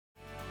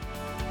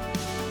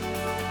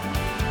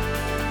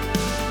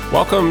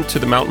Welcome to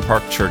the Mountain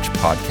Park Church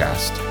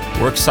podcast.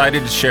 We're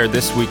excited to share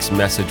this week's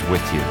message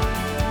with you.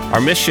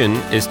 Our mission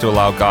is to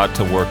allow God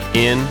to work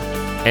in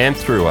and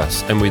through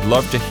us, and we'd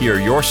love to hear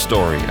your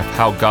story of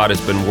how God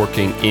has been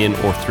working in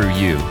or through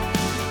you.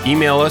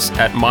 Email us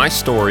at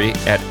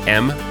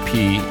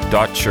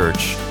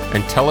mystory@mp.church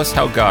and tell us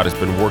how God has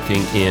been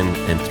working in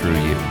and through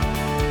you.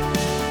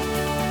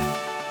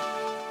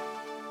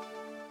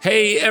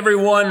 Hey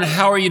everyone,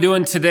 how are you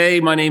doing today?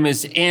 My name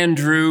is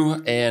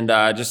Andrew, and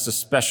just a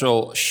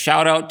special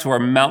shout out to our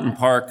Mountain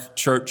Park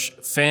Church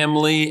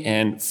family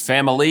and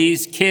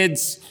families,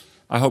 kids.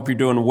 I hope you're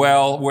doing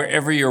well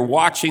wherever you're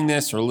watching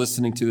this or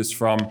listening to this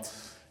from.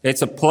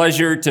 It's a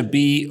pleasure to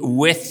be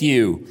with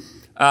you.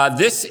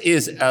 This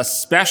is a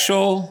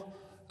special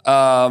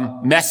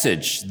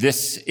message.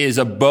 This is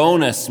a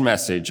bonus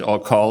message, I'll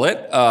call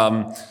it.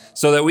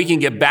 So that we can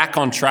get back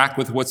on track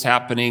with what's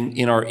happening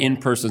in our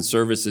in-person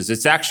services.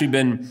 It's actually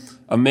been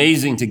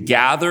amazing to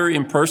gather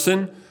in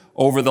person.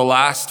 Over the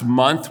last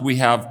month, we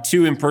have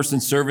 2 in-person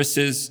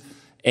services.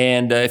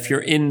 And if you're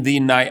in the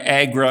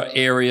Niagara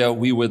area,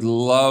 we would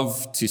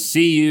love to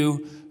see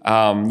you.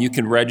 You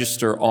can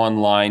register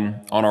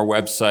online on our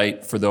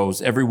website for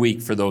those every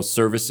week for those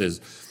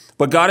services.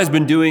 But God has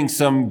been doing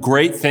some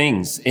great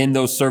things in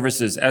those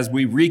services as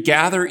we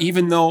regather,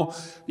 even though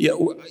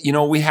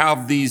we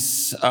have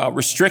these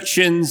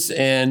restrictions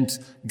and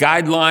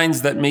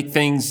guidelines that make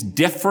things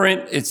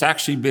different. It's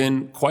actually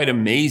been quite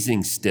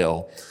amazing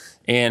still.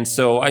 And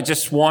so I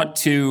just want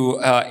to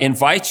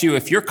invite you,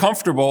 if you're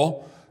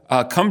comfortable,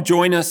 come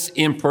join us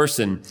in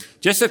person.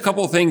 Just a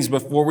couple of things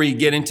before we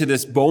get into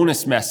this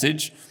bonus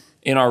message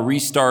in our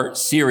Restart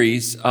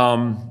series.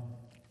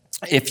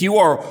 If you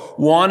are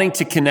wanting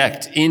to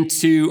connect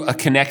into a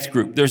connect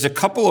group, there's a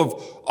couple of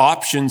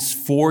options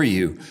for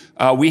you.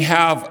 We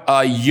have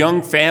a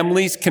young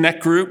families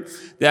connect group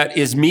that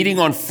is meeting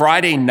on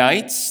Friday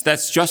nights.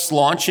 That's just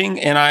launching,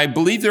 and I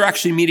believe they're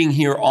actually meeting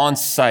here on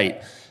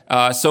site.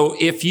 So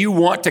if you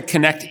want to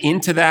connect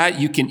into that,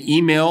 you can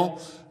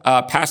email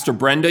Pastor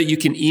Brenda. You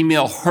can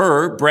email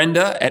her,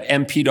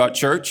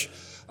 brenda@mp.church.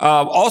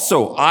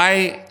 Also,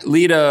 I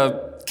lead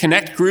a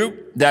connect group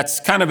that's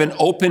kind of an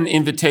open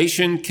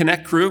invitation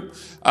connect group.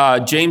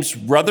 James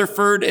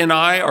Rutherford and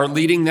I are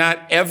leading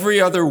that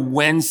every other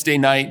Wednesday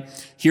night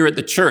here at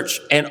the church.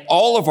 And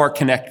all of our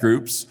connect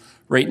groups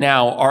right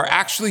now are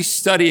actually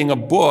studying a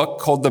book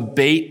called The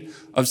Bait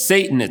of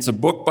Satan. It's a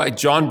book by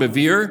John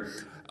Bevere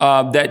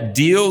that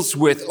deals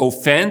with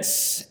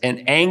offense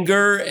and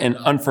anger and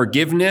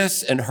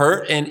unforgiveness and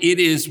hurt. And it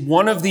is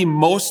one of the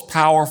most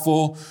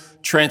powerful,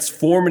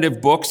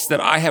 transformative books that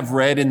I have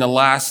read in the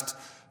last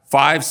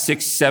 5,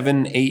 6,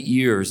 7, 8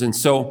 years. And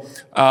so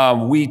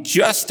we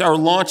just are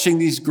launching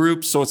these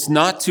groups, so it's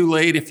not too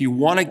late. If you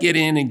want to get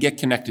in and get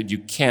connected, you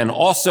can.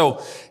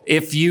 Also,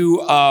 if you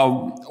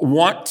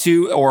want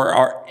to or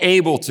are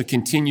able to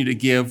continue to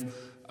give,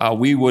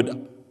 we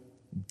would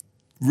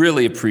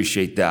really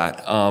appreciate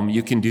that.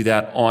 You can do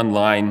that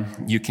online.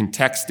 You can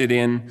text it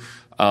in.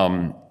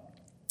 But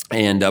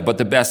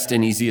the best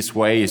and easiest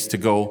way is to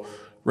go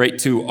right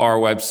to our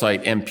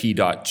website,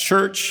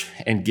 mp.church,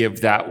 and give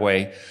that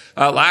way.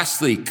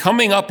 Lastly,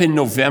 coming up in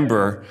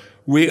November,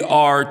 we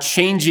are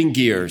changing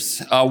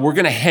gears. We're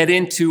going to head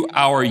into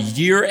our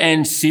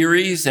year-end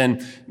series,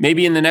 and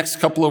maybe in the next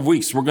couple of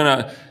weeks, we're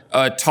going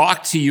to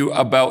talk to you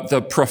about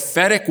the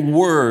prophetic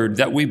word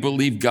that we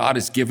believe God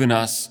has given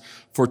us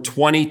for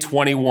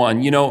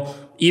 2021. You know,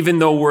 even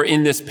though we're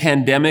in this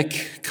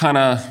pandemic kind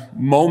of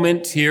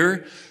moment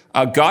here,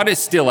 God is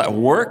still at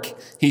work.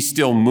 He's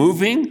still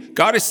moving.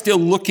 God is still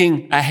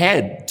looking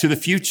ahead to the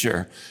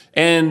future.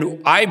 And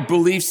I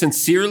believe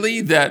sincerely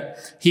that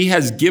He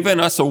has given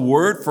us a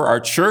word for our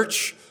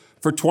church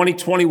for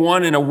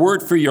 2021 and a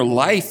word for your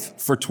life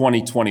for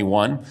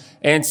 2021.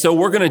 And so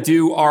we're going to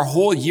do our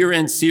whole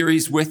year-end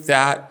series with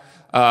that,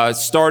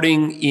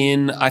 starting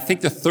in, I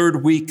think, the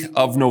 3rd week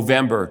of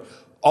November.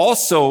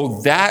 Also,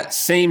 that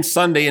same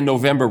Sunday in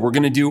November, we're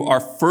going to do our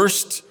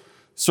first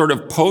sort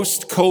of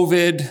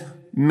post-COVID,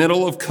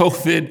 middle of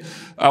COVID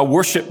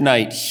worship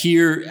night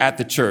here at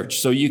the church.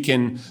 So you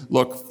can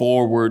look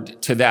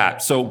forward to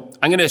that. So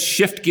I'm going to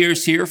shift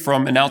gears here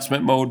from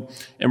announcement mode,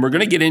 and we're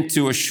going to get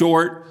into a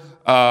short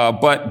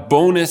but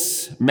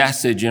bonus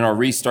message in our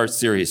Restart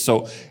series.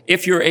 So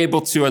if you're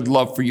able to, I'd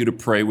love for you to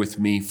pray with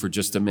me for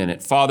just a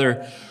minute.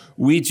 Father,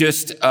 we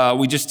just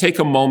take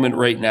a moment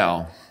right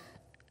now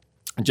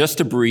just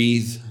to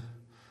breathe,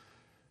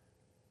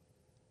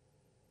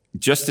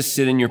 just to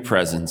sit in your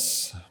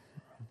presence.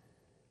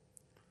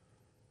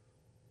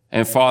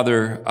 And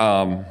Father,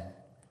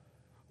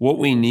 what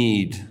we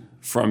need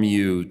from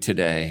you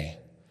today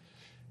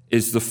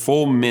is the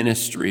full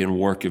ministry and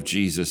work of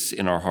Jesus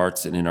in our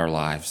hearts and in our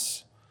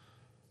lives.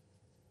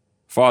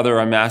 Father,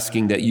 I'm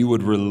asking that you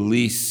would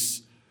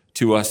release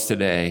to us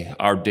today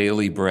our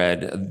daily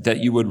bread,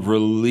 that you would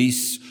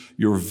release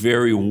your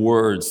very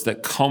words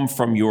that come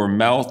from your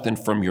mouth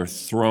and from your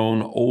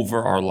throne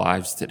over our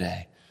lives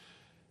today.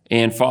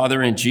 And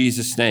Father, in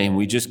Jesus' name,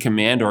 we just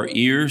command our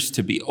ears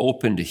to be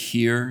open to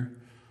hear,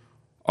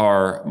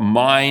 our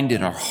mind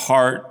and our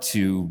heart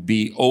to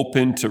be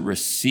open to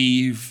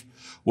receive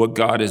what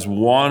God is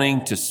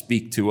wanting to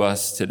speak to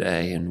us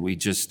today. And we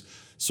just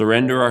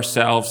surrender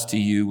ourselves to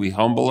you. We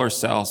humble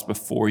ourselves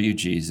before you,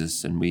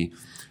 Jesus, and we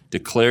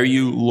declare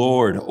you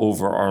Lord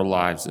over our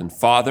lives. And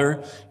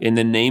Father, in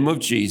the name of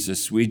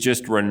Jesus, we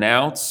just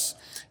renounce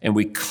and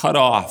we cut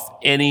off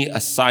any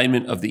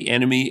assignment of the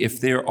enemy.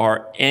 If there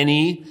are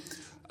any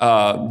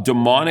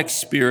demonic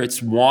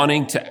spirits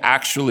wanting to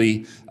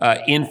actually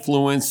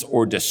influence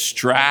or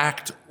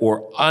distract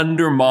or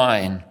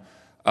undermine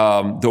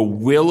the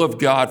will of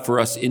God for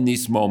us in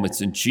these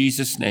moments, in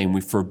Jesus' name,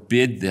 we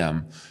forbid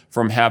them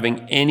from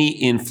having any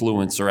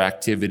influence or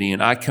activity.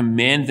 And I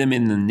command them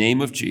in the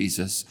name of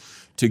Jesus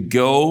to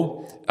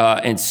go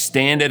and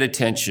stand at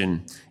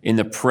attention in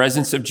the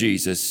presence of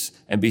Jesus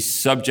and be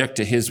subject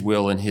to his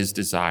will and his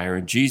desire.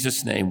 In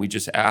Jesus' name, we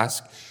just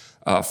ask,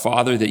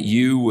 Father, that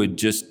you would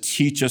just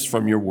teach us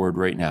from your word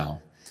right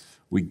now.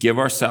 We give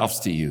ourselves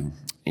to you.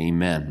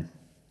 Amen.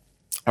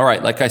 All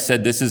right, like I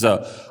said, this is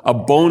a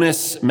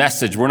bonus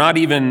message. We're not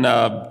even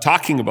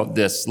talking about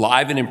this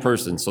live and in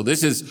person. So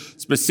this is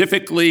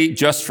specifically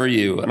just for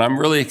you. And I'm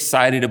really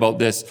excited about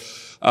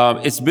this.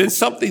 It's been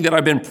something that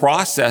I've been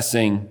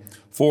processing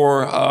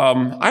for,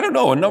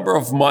 a number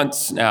of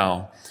months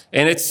now.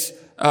 And it's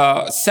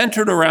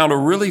centered around a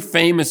really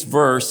famous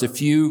verse.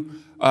 If you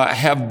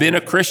have been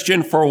a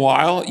Christian for a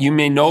while, you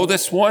may know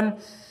this one.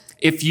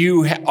 If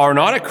you are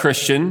not a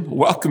Christian,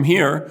 welcome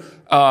here.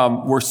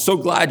 We're so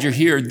glad you're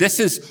here. This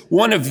is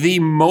one of the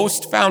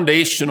most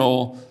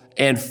foundational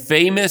and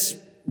famous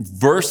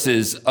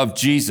verses of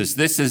Jesus.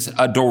 This is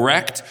a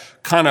direct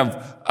kind of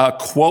a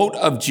quote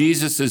of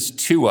Jesus's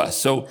to us.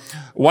 So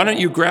why don't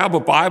you grab a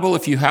Bible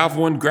if you have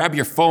one, grab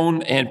your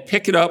phone and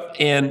pick it up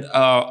and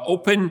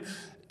open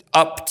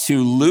up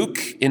to Luke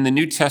in the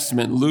New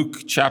Testament,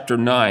 Luke chapter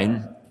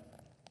 9.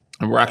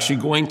 And we're actually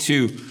going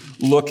to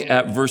look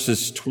at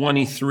verses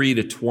 23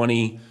 to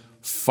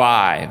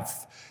 25.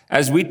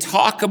 As we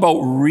talk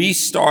about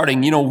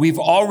restarting, we've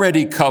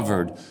already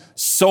covered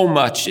so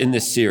much in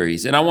this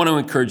series. And I want to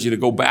encourage you to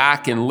go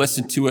back and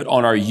listen to it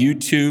on our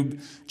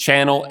YouTube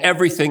channel.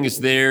 Everything is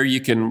there.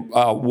 You can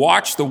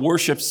watch the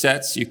worship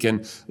sets. You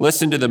can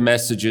listen to the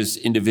messages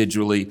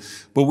individually.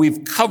 But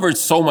we've covered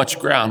so much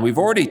ground. We've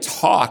already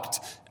talked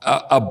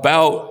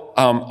about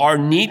our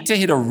need to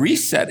hit a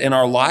reset in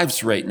our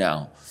lives right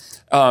now.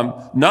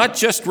 Not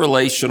just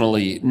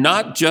relationally,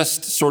 not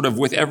just sort of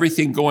with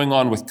everything going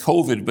on with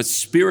COVID, but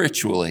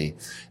spiritually.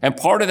 And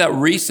part of that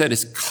reset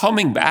is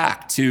coming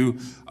back to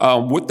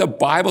what the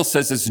Bible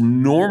says is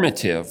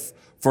normative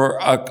for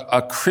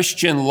a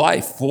Christian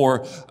life,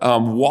 for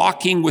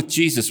walking with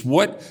Jesus.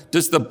 What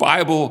does the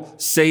Bible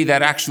say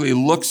that actually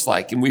looks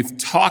like? And we've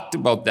talked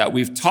about that.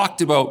 We've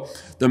talked about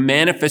the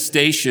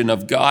manifestation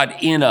of God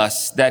in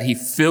us, that he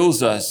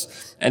fills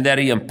us and that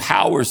he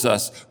empowers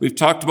us. We've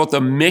talked about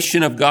the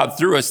mission of God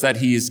through us, that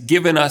he has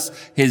given us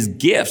his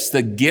gifts,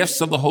 the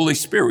gifts of the Holy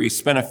Spirit. We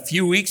spent a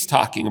few weeks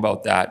talking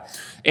about that.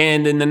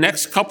 And in the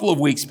next couple of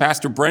weeks,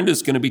 Pastor Brenda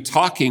is going to be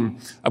talking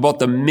about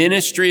the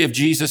ministry of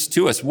Jesus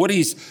to us, what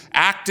he's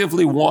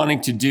actively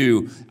wanting to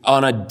do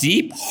on a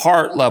deep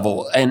heart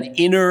level, an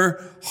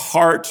inner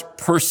heart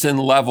person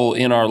level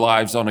in our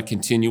lives on a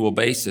continual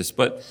basis.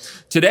 But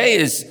today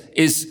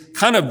is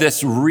kind of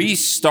this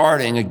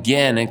restarting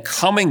again and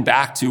coming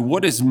back to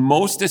what is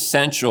most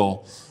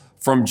essential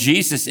from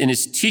Jesus in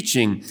his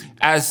teaching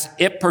as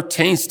it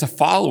pertains to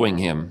following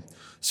him.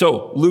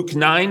 So Luke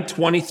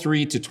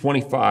 9:23 to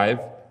 25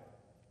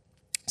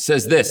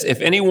 says this: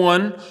 if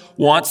anyone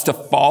wants to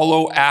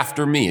follow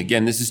after me,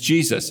 again, this is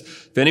Jesus.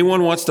 If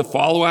anyone wants to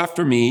follow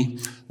after me,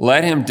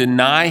 let him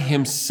deny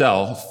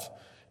himself,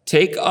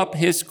 take up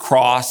his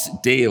cross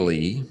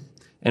daily,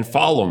 and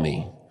follow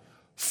me.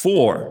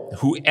 For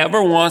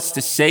whoever wants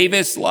to save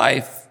his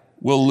life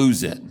will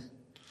lose it.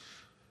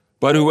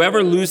 But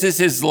whoever loses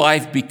his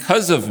life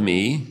because of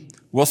me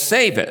will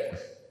save it.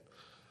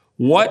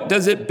 What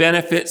does it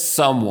benefit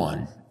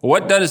someone?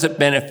 What does it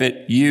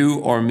benefit you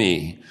or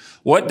me?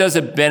 What does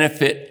it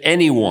benefit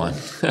anyone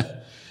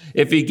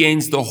if he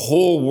gains the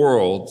whole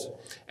world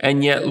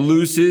and yet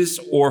loses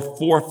or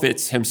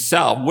forfeits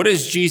himself? What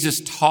is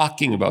Jesus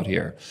talking about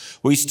here?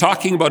 Well, he's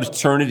talking about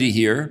eternity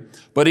here,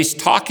 but he's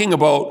talking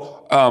about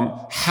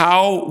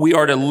how we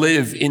are to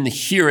live in the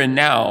here and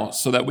now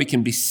so that we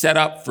can be set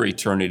up for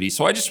eternity.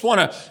 So I just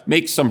want to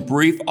make some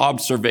brief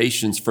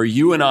observations for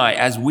you and I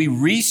as we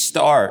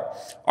restart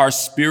our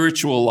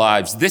spiritual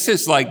lives. This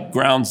is like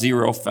ground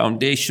zero,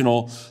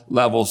 foundational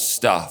level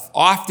stuff.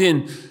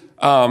 Often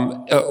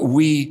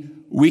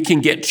we can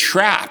get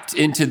trapped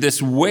into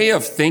this way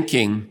of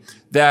thinking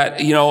that,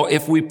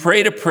 if we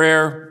prayed a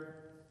prayer,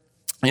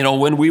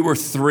 when we were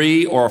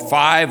 3 or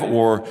 5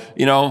 or,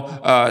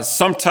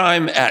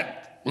 sometime at,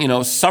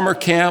 summer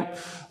camp,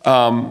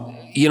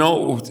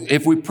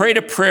 if we prayed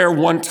a prayer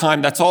one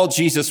time, that's all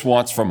Jesus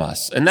wants from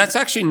us. And that's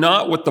actually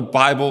not what the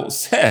Bible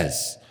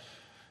says.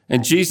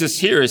 And Jesus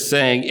here is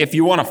saying, if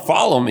you want to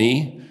follow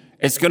me,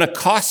 it's going to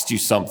cost you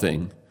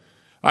something.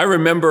 I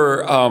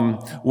remember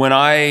when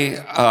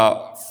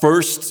I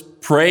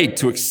first prayed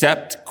to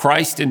accept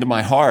Christ into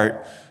my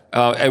heart.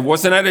 It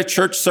wasn't at a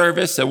church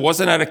service. It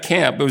wasn't at a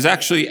camp. It was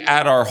actually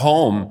at our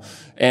home.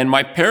 And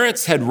my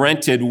parents had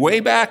rented way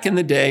back in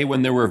the day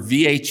when there were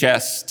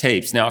VHS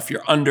tapes. Now, if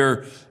you're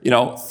under,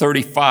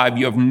 35,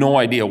 you have no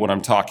idea what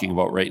I'm talking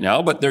about right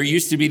now. But there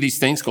used to be these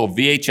things called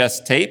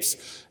VHS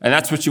tapes, and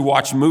that's what you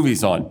watch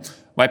movies on.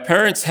 My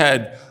parents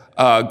had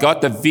got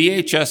the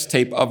VHS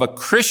tape of a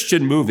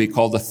Christian movie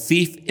called A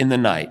Thief in the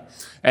Night.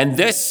 And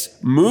this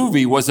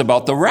movie was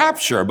about the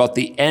rapture, about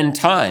the end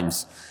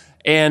times.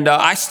 And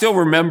I still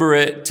remember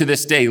it to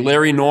this day.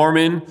 Larry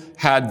Norman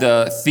had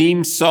the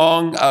theme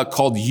song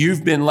called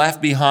You've Been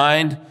Left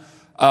Behind.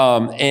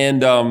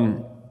 And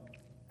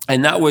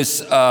that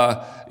was,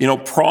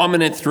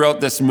 prominent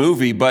throughout this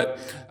movie. But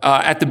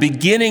at the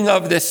beginning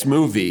of this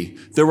movie,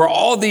 there were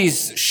all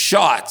these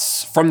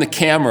shots from the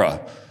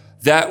camera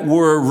that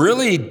were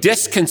really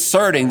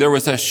disconcerting. There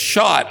was a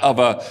shot of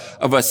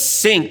a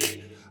sink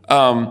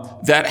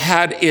that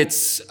had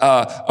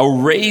a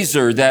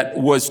razor that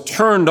was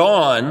turned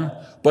on,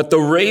 but the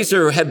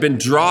razor had been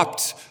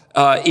dropped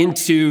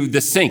into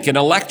the sink, an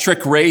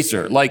electric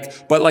razor,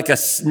 but like a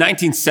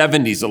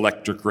 1970s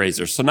electric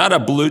razor. So not a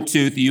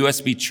Bluetooth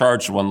USB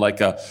charged one, like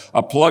a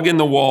plug in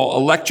the wall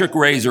electric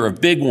razor, a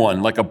big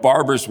one, like a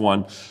barber's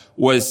one,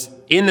 was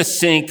in the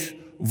sink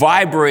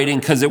vibrating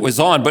because it was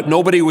on, but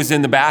nobody was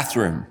in the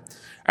bathroom.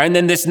 And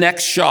then this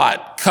next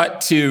shot cut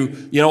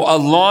to, a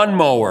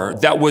lawnmower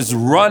that was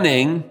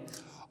running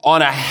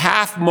on a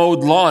half-mowed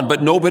lawn,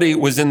 but nobody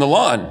was in the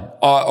lawn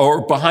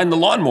or behind the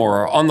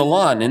lawnmower on the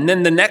lawn. And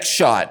then the next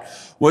shot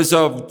was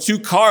of two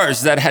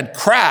cars that had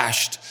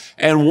crashed,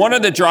 and one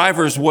of the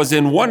drivers was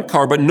in one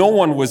car, but no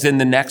one was in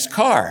the next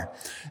car.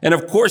 And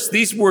of course,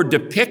 these were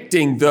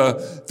depicting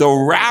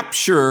the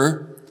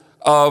rapture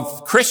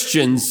of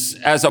Christians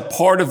as a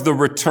part of the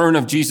return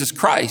of Jesus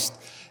Christ.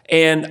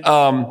 And,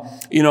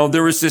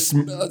 there was this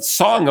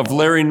song of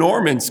Larry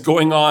Norman's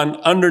going on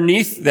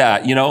underneath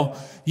that,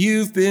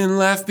 you've been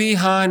left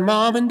behind,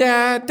 mom and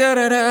dad, da,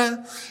 da, da.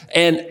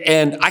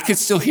 And I could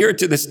still hear it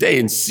to this day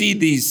and see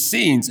these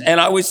scenes. And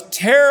I was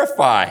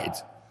terrified.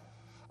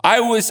 I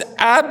was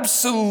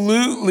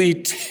absolutely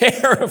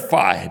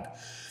terrified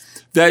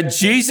that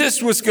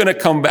Jesus was going to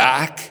come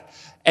back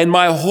and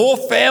my whole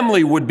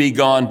family would be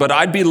gone, but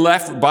I'd be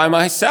left by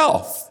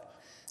myself.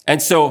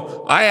 And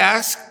so I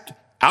asked,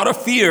 out of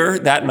fear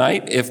that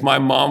night, if my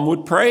mom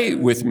would pray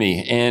with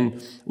me.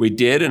 And we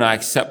did, and I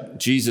accepted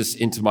Jesus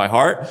into my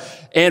heart.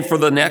 And for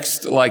the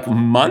next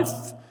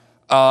month,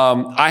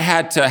 I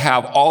had to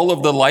have all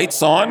of the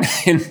lights on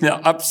in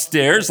the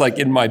upstairs,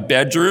 in my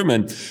bedroom.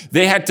 And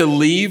they had to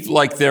leave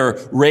their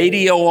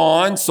radio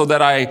on so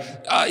that I,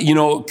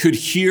 could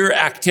hear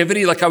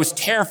activity. I was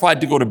terrified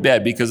to go to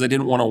bed because I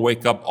didn't want to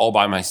wake up all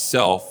by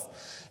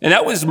myself. And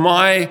that was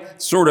my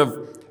sort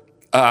of,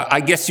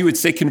 I guess you would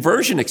say,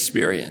 conversion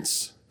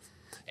experience.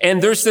 And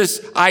there's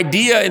this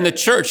idea in the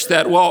church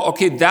that,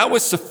 that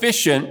was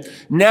sufficient.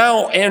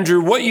 Now,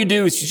 Andrew, what you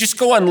do is you just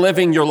go on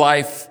living your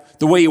life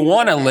the way you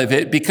want to live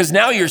it because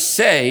now you're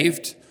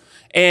saved.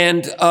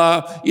 And,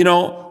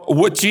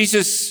 what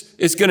Jesus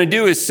is going to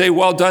do is say,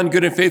 well done,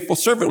 good and faithful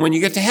servant, when you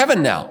get to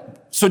heaven now.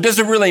 So it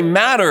doesn't really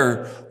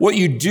matter what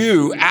you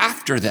do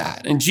after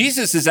that. And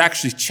Jesus is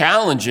actually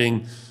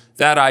challenging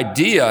that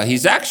idea.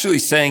 He's actually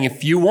saying,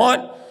 if you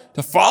want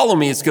to follow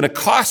me, it's going to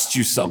cost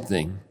you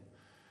something.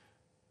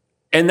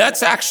 And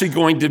that's actually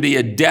going to be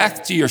a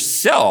death to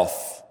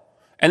yourself.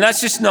 And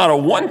that's just not a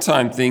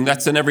one-time thing.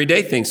 That's an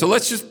everyday thing. So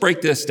let's just break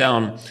this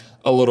down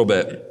a little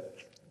bit.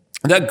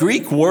 That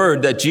Greek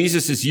word that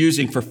Jesus is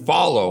using for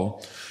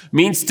follow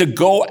means to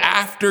go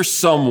after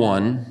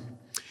someone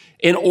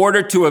in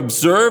order to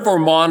observe or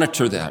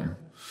monitor them.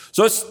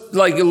 So it's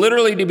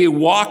literally to be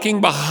walking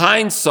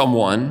behind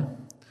someone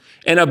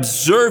and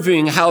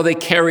observing how they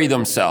carry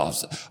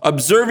themselves,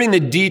 observing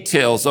the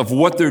details of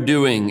what they're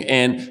doing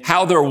and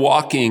how they're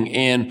walking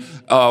and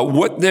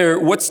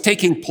what's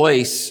taking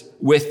place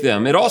with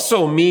them. It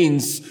also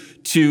means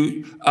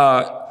to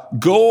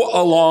go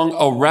along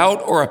a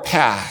route or a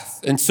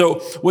path. And so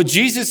what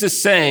Jesus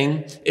is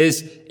saying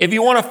is, if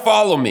you want to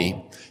follow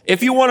me,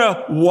 if you want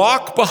to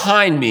walk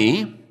behind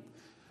me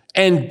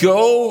and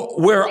go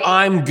where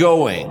I'm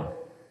going,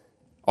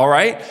 all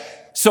right?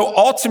 So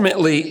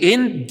ultimately,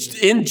 in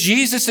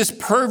Jesus'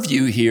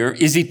 purview here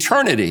is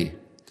eternity.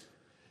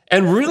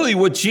 And really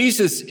what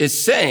Jesus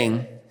is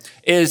saying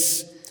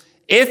is,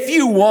 if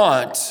you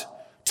want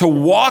to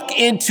walk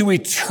into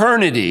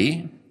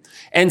eternity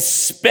and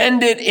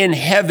spend it in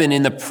heaven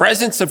in the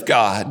presence of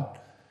God,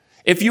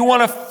 if you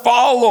want to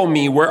follow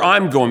me where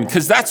I'm going,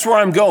 because that's where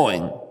I'm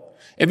going,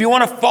 if you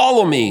want to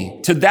follow me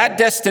to that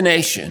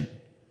destination,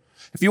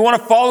 if you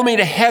want to follow me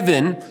to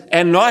heaven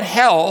and not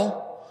hell,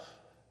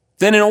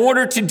 then in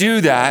order to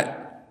do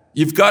that,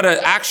 you've got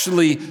to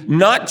actually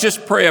not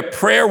just pray a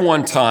prayer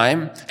one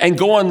time and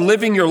go on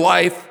living your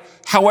life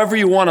however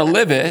you want to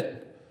live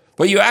it,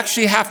 but you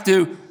actually have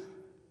to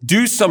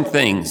do some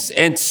things.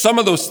 And some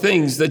of those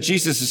things that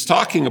Jesus is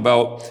talking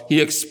about, he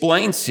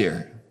explains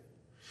here.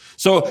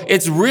 So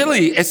it's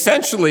really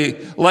essentially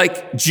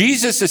like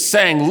Jesus is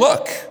saying,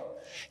 look,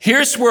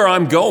 here's where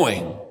I'm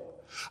going.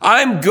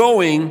 I'm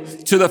going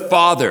to the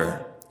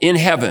Father in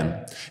heaven.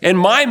 And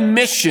my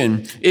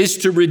mission is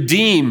to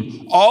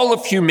redeem all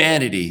of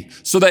humanity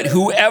so that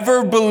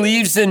whoever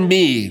believes in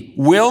me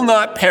will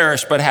not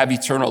perish but have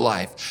eternal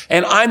life.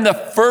 And I'm the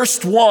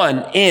first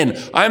one in.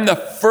 I'm the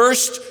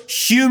first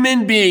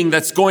human being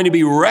that's going to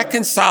be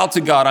reconciled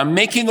to God. I'm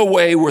making a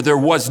way where there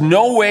was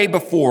no way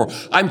before.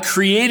 I'm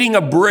creating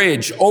a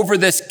bridge over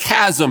this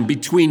chasm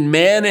between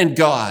man and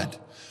God.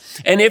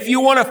 And if you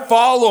want to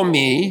follow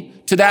me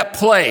to that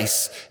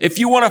place, if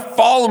you want to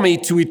follow me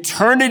to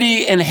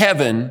eternity in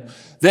heaven,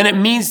 then it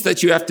means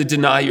that you have to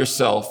deny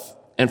yourself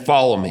and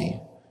follow me.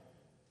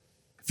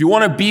 If you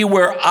want to be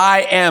where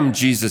I am,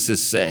 Jesus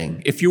is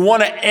saying, if you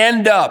want to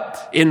end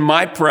up in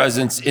my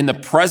presence, in the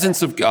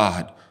presence of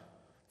God,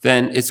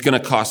 then it's going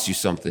to cost you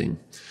something.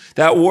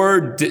 That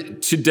word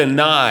to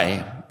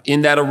deny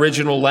in that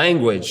original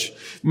language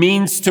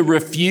means to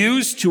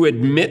refuse to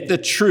admit the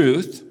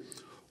truth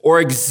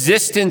or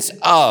existence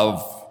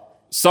of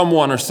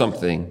someone or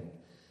something.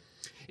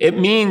 It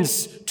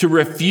means to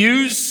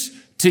refuse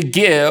to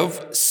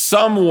give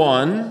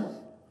someone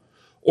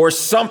or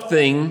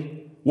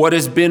something what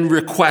has been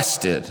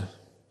requested.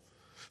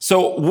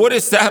 So what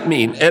does that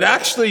mean? It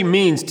actually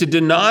means to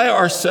deny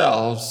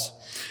ourselves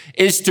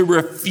is to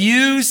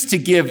refuse to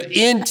give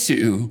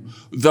into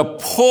the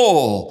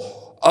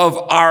pull of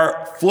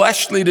our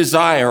fleshly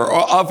desire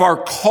or of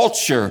our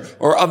culture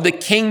or of the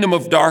kingdom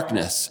of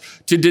darkness.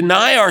 To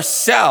deny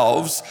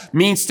ourselves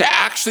means to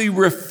actually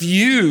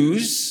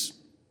refuse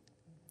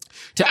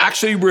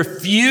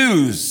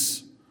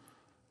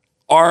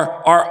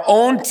our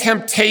own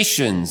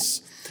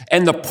temptations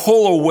and the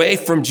pull away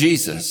from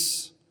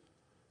Jesus.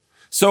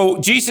 So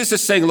Jesus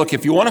is saying, look,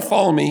 if you want to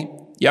follow me,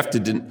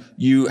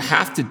 you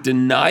have to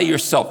deny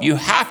yourself. You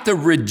have to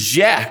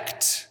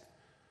reject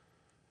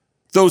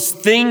those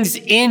things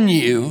in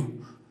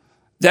you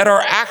that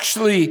are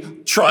actually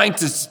trying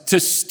to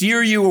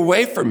steer you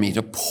away from me,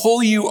 to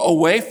pull you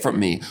away from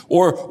me,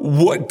 or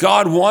what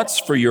God wants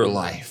for your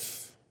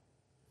life.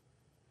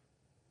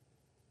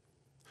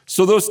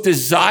 So those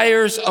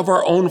desires of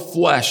our own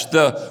flesh,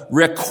 the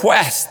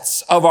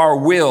requests of our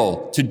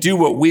will to do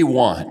what we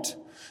want.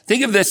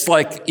 Think of this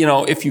like,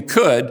 if you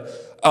could,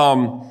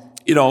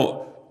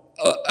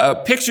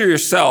 picture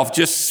yourself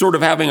just sort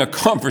of having a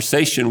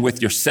conversation with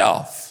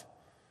yourself.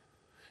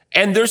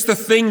 And there's the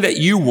thing that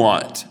you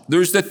want.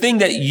 There's the thing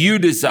that you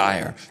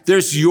desire.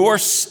 There's your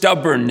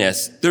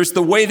stubbornness. There's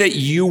the way that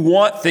you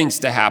want things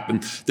to happen.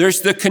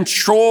 There's the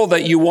control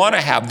that you want to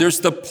have.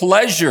 There's the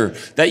pleasure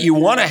that you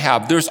want to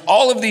have. There's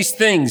all of these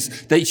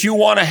things that you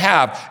want to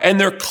have.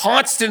 And they're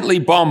constantly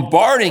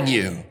bombarding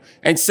you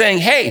and saying,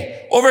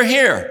 hey, over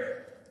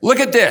here, look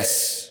at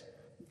this.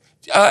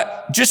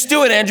 Just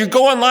do it, Andrew.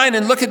 Go online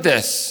and look at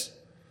this.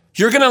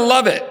 You're going to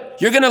love it.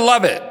 You're going to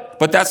love it.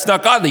 But that's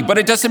not godly. But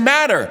it doesn't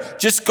matter.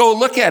 Just go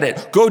look at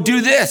it. Go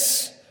do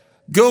this.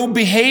 Go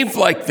behave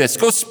like this.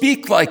 Go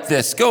speak like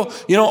this. Go,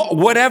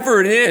 whatever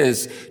it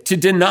is. To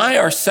deny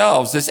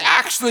ourselves is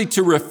actually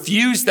to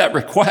refuse that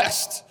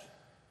request.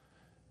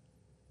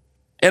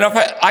 And if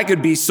I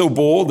could be so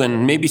bold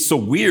and maybe so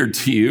weird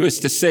to you as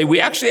to say, we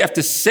actually have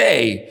to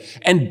say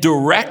and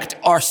direct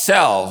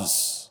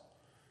ourselves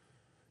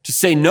to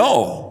say,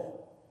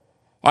 no,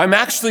 I'm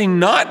actually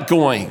not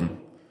going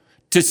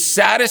to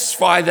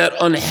satisfy that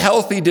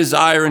unhealthy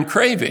desire and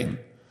craving.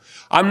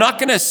 I'm not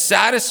going to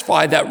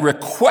satisfy that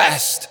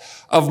request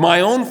of my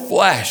own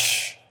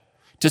flesh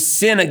to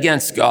sin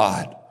against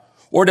God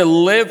or to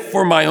live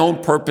for my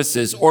own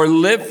purposes or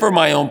live for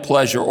my own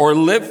pleasure or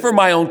live for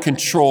my own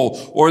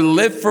control or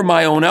live for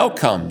my own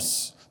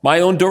outcomes, my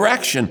own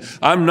direction.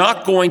 I'm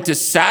not going to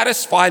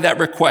satisfy that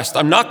request.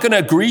 I'm not going to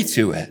agree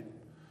to it.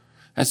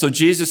 And so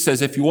Jesus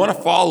says, if you want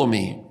to follow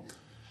me,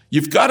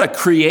 you've got to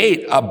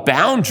create a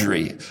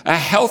boundary, a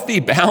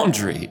healthy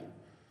boundary,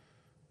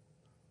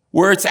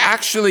 where it's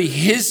actually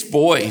his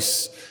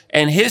voice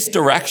and his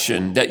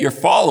direction that you're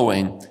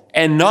following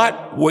and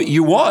not what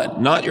you want,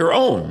 not your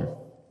own.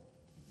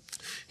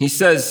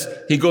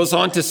 He goes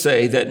on to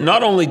say that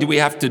not only do we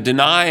have to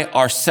deny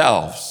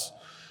ourselves,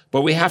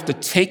 but we have to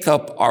take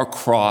up our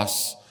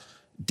cross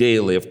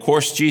daily. Of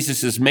course,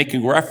 Jesus is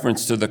making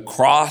reference to the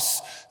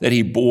cross that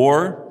he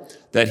bore,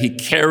 that he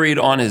carried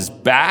on his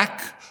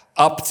back,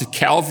 up to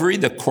Calvary,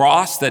 the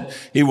cross that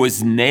he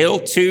was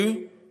nailed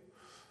to,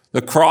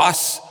 the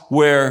cross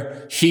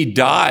where he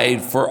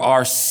died for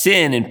our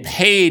sin and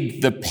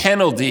paid the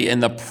penalty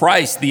and the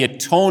price, the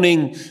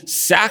atoning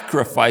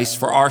sacrifice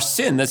for our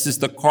sin. This is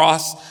the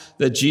cross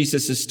that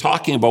Jesus is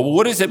talking about. Well,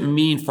 what does it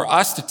mean for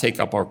us to take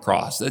up our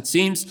cross? That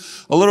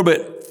seems a little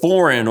bit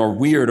foreign or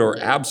weird or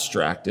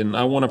abstract, and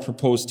I want to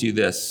propose to you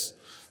this,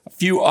 a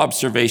few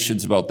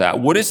observations about that.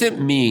 What does it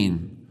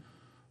mean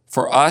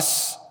for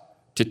us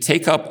to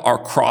take up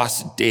our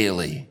cross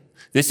daily?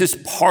 This is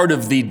part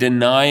of the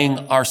denying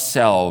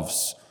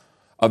ourselves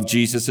of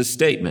Jesus'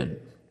 statement.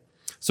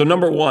 So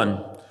number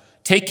one,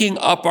 taking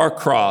up our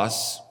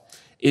cross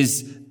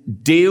is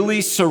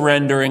daily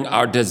surrendering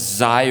our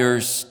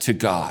desires to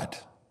God.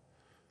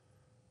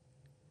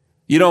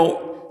 You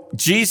know,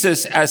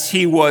 Jesus, as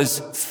he was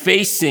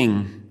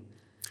facing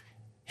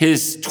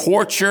his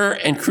torture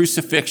and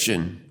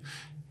crucifixion,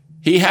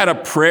 he had a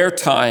prayer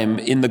time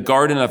in the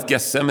Garden of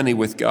Gethsemane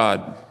with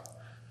God.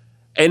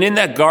 And in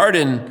that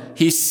garden,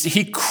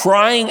 he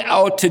crying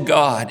out to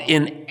God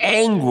in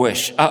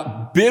anguish,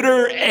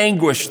 bitter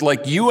anguish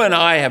like you and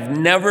I have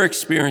never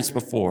experienced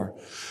before.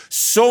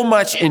 So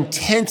much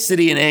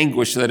intensity and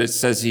anguish that it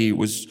says he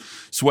was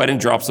sweating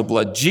drops of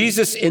blood.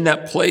 Jesus in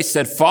that place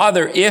said,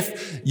 Father,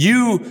 if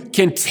you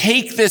can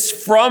take this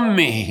from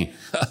me,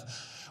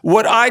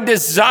 what I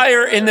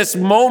desire in this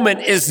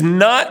moment is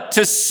not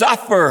to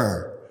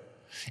suffer,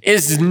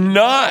 is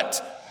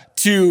not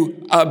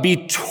to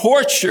be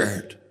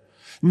tortured,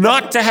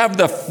 not to have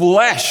the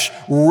flesh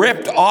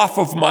ripped off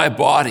of my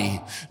body,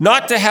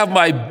 not to have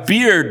my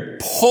beard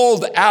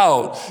pulled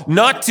out,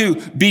 not to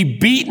be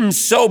beaten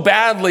so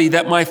badly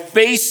that my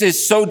face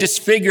is so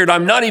disfigured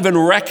I'm not even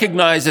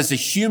recognized as a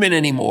human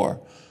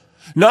anymore,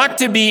 not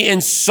to be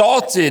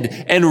insulted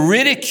and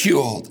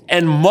ridiculed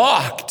and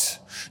mocked,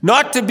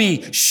 not to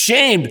be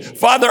shamed.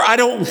 Father, I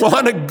don't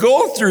want to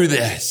go through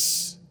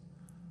this.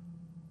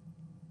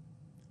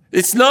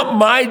 It's not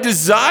my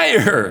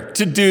desire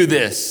to do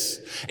this.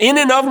 In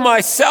and of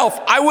myself,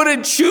 I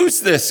wouldn't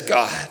choose this,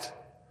 God.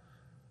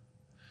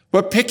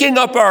 But picking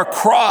up our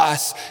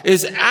cross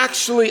is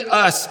actually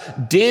us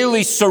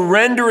daily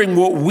surrendering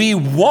what we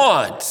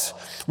want,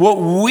 what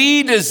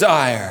we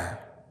desire,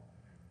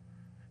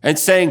 and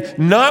saying,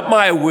 not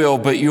my will,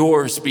 but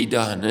yours be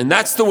done. And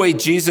that's the way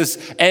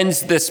Jesus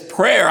ends this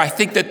prayer. I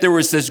think that there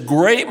was this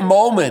great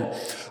moment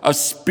of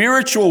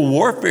spiritual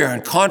warfare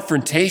and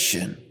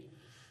confrontation.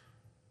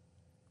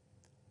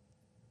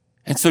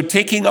 And so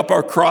taking up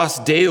our cross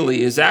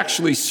daily is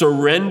actually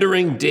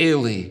surrendering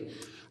daily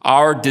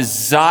our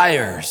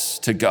desires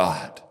to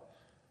God.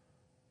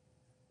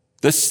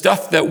 The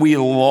stuff that we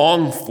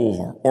long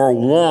for or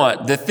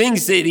want, the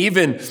things that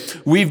even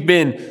we've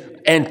been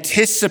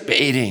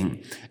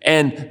anticipating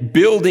and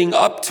building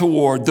up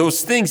toward,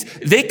 those things,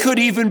 they could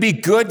even be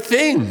good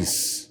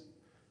things.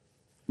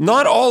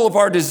 Not all of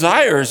our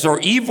desires are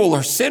evil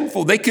or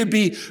sinful. They could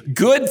be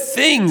good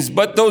things,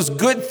 but those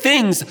good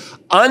things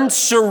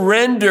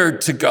unsurrendered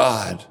to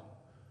God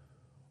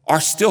are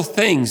still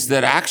things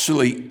that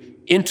actually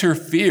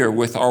interfere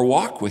with our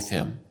walk with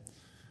him.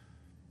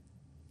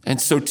 And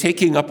so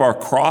taking up our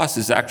cross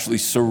is actually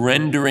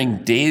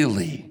surrendering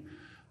daily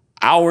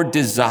our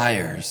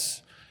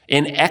desires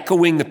and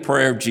echoing the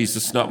prayer of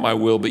Jesus, not my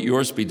will, but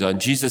yours be done.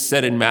 Jesus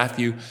said in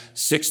Matthew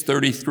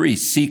 6:33,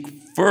 seek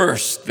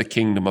first the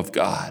kingdom of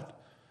God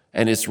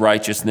and his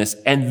righteousness,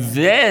 and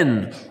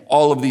then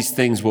all of these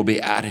things will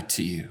be added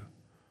to you.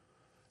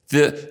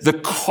 The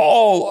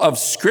call of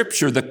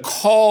Scripture, the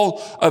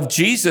call of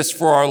Jesus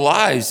for our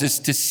lives is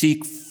to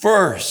seek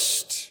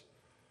first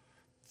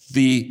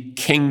the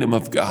kingdom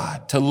of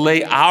God, to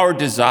lay our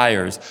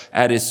desires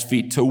at his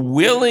feet, to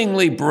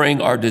willingly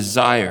bring our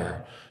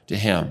desire to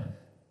him.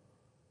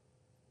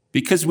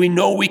 Because we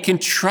know we can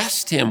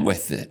trust him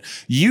with it.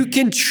 You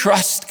can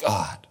trust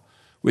God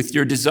with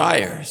your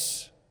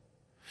desires.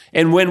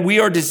 And when we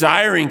are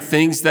desiring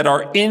things that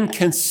are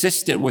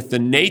inconsistent with the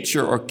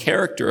nature or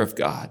character of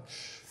God,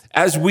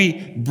 as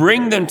we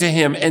bring them to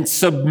him and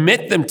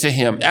submit them to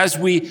him, as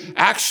we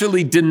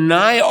actually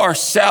deny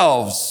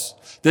ourselves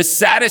the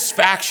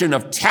satisfaction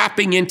of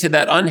tapping into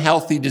that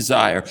unhealthy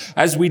desire,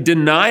 as we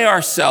deny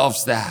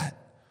ourselves that,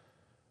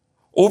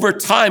 over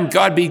time,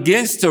 God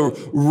begins to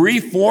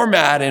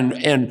reformat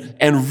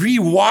and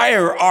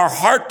rewire our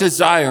heart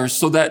desires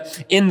so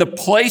that in the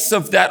place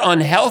of that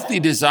unhealthy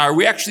desire,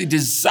 we actually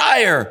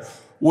desire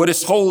what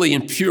is holy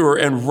and pure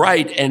and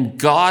right and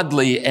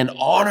godly and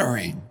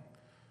honoring.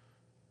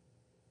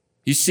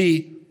 You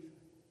see,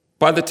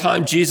 by the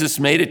time Jesus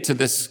made it to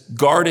this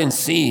garden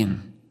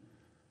scene,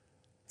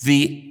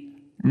 the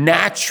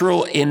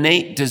natural,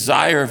 innate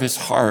desire of his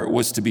heart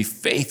was to be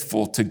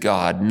faithful to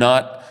God,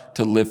 not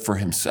to live for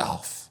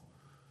himself.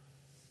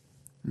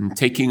 And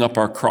taking up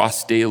our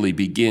cross daily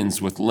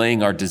begins with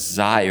laying our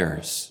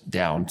desires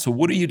down. So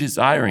what are you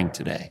desiring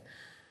today?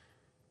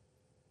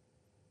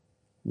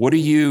 What do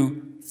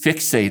you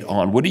fixate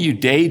on? What do you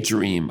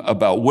daydream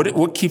about?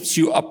 What keeps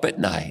you up at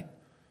night?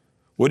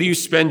 What do you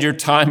spend your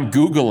time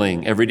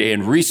Googling every day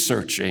and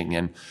researching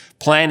and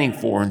planning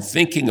for and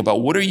thinking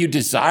about? What are you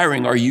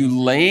desiring? Are you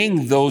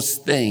laying those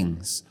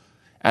things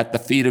at the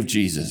feet of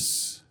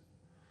Jesus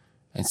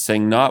and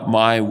saying, not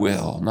my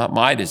will, not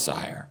my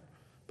desire,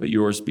 but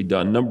yours be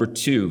done? Number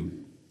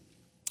two,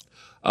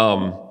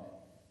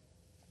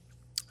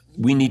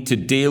 we need to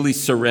daily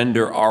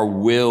surrender our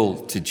will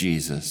to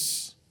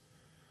Jesus.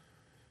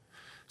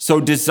 So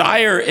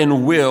desire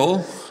and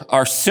will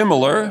are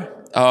similar,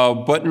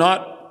 but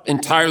not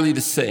entirely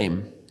the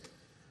same.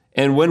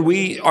 And when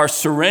we are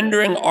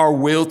surrendering our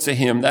will to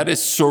him, that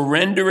is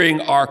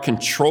surrendering our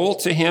control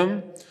to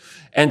him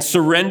and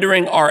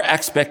surrendering our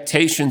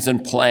expectations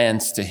and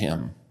plans to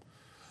him.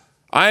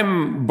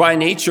 I'm by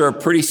nature a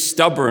pretty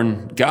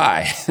stubborn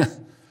guy.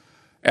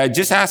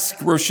 Just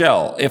ask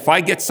Rochelle. If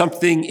I get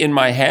something in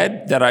my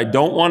head that I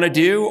don't want to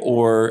do,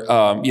 or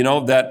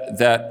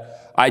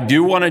that I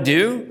do want to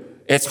do,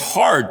 it's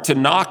hard to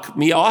knock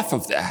me off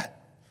of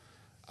that.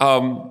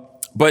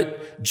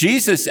 But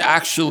Jesus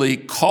actually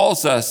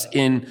calls us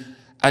in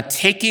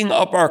taking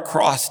up our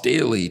cross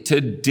daily,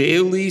 to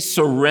daily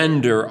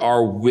surrender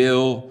our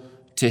will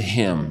to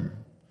him.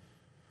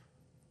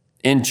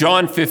 In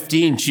John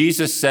 15,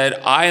 Jesus said,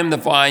 I am the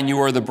vine, you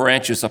are the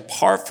branches.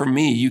 Apart from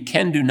me, you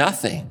can do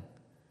nothing.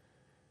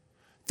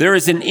 There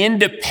is an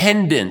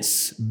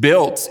independence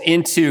built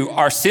into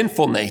our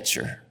sinful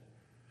nature.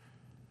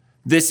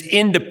 This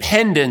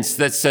independence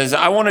that says,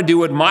 I want to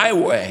do it my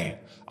way.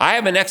 I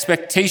have an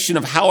expectation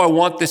of how I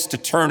want this to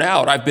turn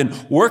out. I've been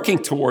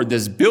working toward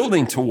this,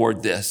 building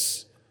toward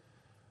this.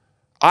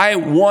 I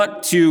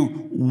want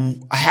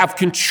to have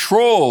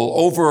control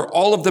over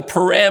all of the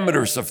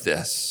parameters of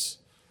this.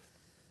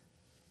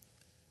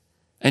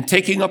 And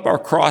taking up our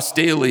cross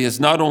daily is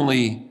not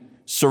only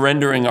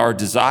surrendering our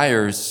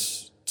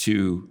desires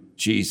to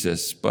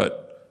Jesus,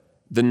 but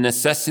the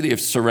necessity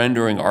of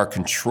surrendering our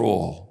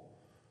control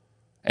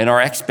and our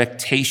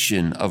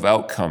expectation of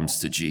outcomes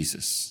to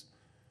Jesus.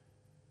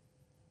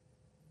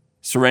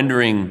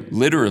 Surrendering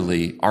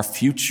literally our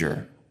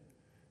future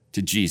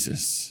to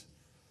Jesus.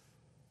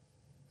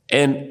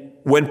 And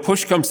when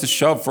push comes to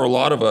shove for a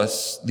lot of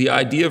us, the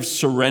idea of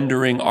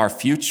surrendering our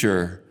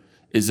future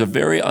is a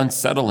very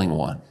unsettling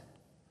one.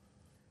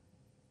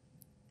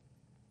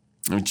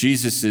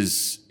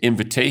 Jesus'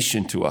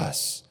 invitation to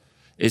us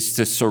is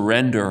to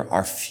surrender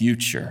our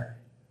future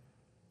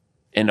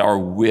and our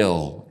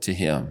will to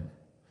him.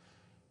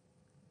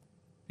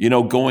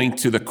 Going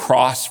to the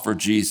cross for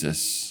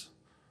Jesus,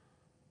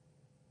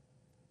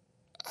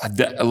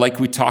 like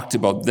we talked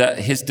about, that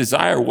his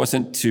desire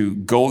wasn't to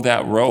go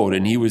that road.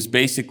 And he was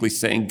basically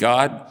saying,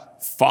 God,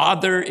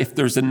 Father, if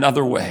there's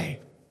another way,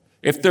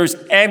 if there's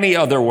any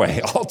other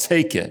way, I'll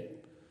take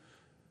it.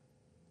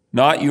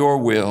 Not your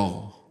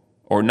will,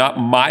 or not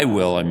my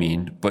will,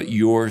 but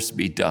yours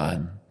be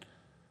done.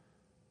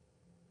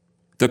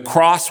 The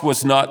cross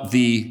was not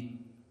the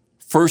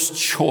first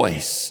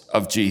choice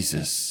of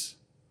Jesus.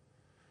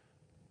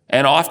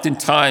 And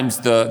oftentimes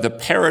the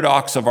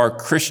paradox of our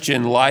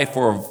Christian life,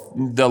 or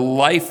the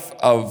life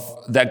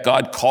that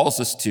God calls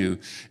us to,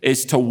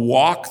 is to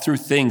walk through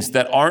things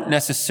that aren't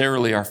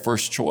necessarily our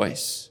first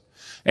choice.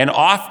 And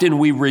often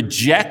we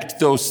reject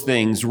those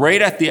things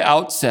right at the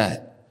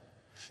outset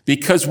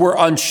because we're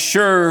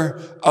unsure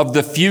of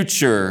the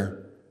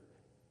future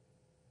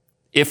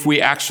if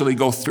we actually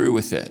go through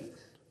with it.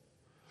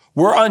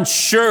 We're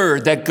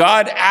unsure that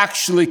God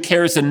actually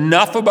cares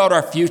enough about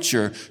our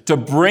future to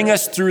bring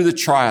us through the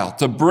trial,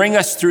 to bring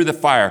us through the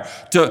fire,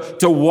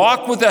 to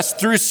walk with us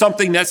through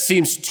something that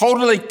seems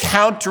totally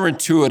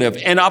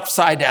counterintuitive and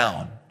upside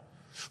down.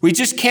 We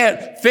just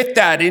can't fit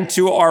that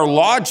into our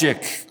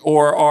logic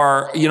or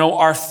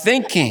our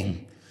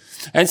thinking.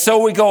 And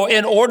so we go,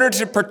 in order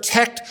to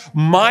protect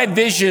my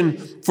vision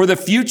for the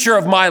future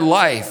of my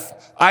life,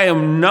 I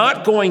am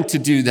not going to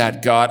do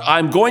that, God.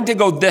 I'm going to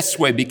go this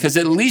way because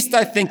at least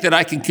I think that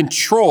I can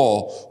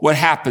control what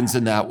happens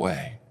in that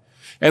way.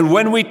 And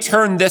when we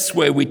turn this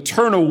way, we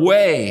turn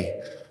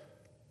away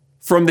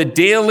from the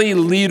daily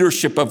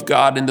leadership of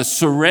God and the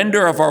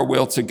surrender of our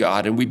will to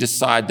God. And we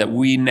decide that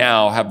we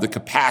now have the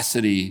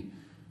capacity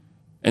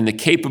and the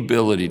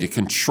capability to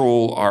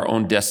control our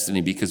own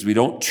destiny because we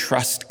don't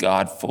trust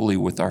God fully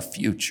with our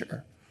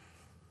future.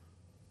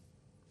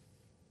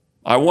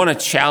 I want to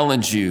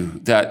challenge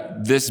you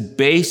that this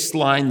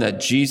baseline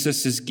that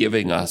Jesus is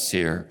giving us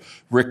here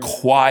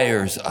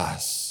requires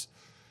us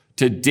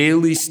to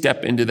daily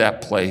step into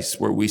that place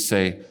where we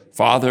say,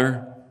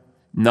 Father,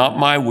 not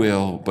my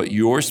will, but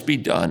yours be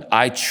done.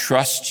 I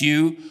trust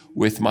you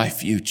with my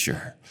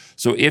future.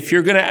 So if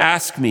you're going to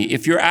ask me,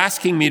 if you're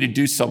asking me to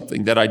do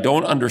something that I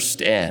don't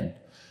understand,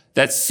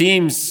 that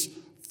seems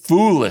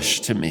foolish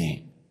to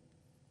me.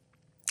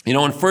 In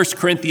 1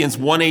 Corinthians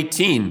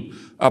 1:18,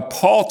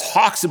 Paul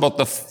talks about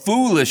the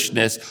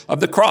foolishness of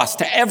the cross.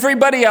 To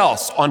everybody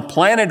else on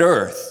planet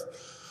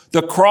Earth,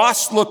 the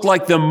cross looked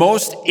like the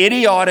most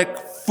idiotic,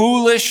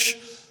 foolish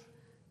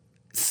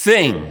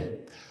thing.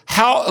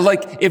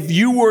 If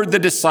you were the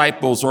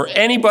disciples or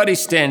anybody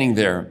standing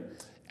there,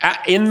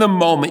 in the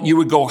moment, you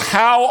would go,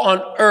 how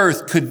on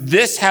earth could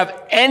this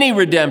have any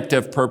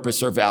redemptive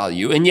purpose or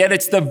value? And yet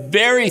it's the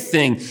very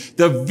thing,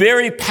 the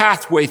very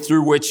pathway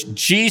through which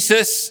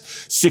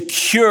Jesus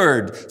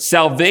secured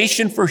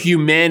salvation for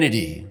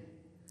humanity,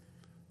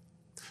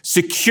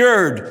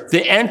 secured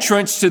the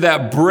entrance to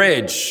that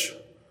bridge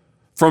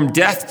from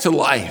death to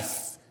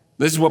life.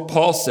 This is what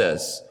Paul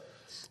says.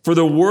 For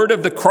the word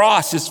of the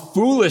cross is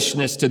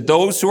foolishness to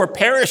those who are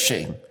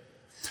perishing.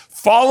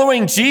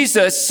 Following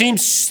Jesus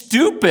seems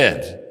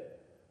stupid.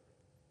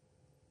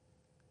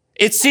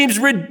 It seems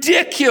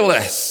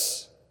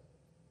ridiculous.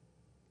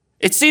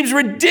 It seems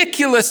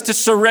ridiculous to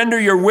surrender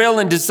your will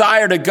and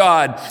desire to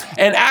God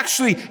and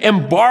actually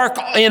embark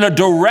in a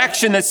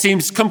direction that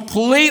seems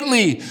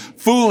completely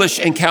foolish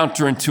and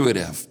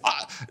counterintuitive.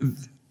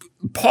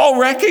 Paul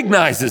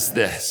recognizes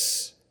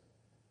this.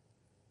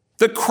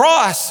 The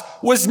cross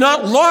was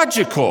not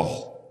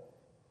logical.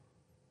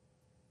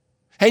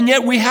 And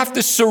yet we have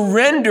to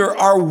surrender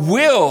our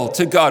will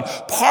to God.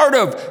 Part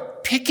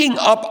of picking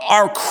up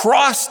our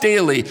cross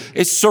daily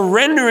is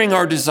surrendering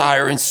our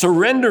desire and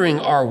surrendering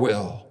our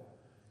will.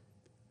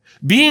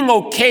 Being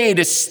okay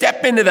to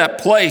step into that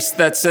place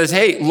that says,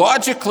 hey,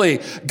 logically,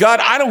 God,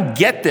 I don't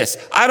get this.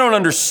 I don't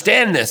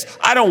understand this.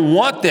 I don't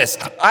want this.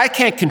 I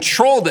can't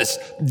control this.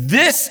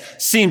 This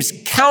seems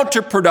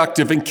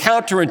counterproductive and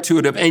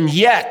counterintuitive, and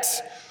yet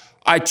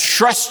I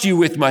trust you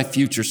with my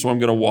future, so I'm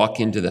going to walk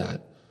into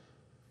that.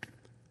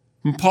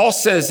 And Paul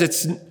says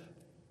it's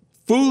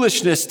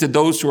foolishness to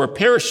those who are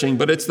perishing,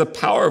 but it's the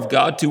power of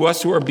God to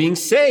us who are being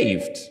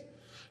saved.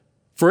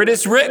 For it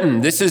is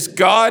written, this is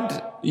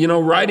God,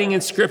 writing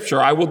in Scripture,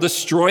 I will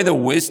destroy the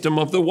wisdom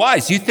of the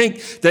wise. You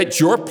think that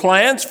your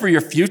plans for your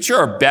future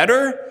are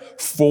better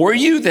for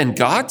you than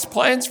God's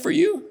plans for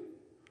you?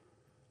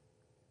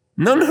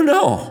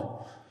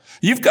 No.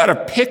 You've got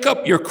to pick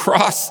up your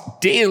cross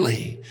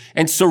daily,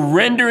 and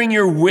surrendering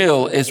your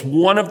will is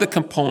one of the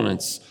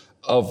components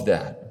of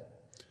that.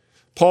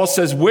 Paul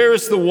says, where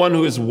is the one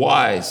who is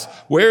wise?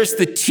 Where is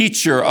the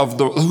teacher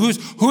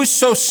who's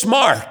so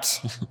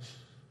smart?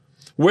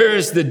 Where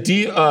is the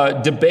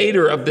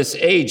debater of this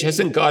age?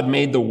 Hasn't God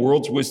made the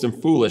world's wisdom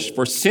foolish?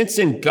 For since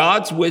in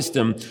God's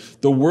wisdom,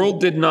 the world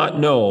did not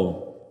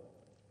know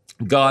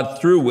God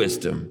through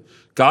wisdom,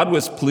 God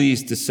was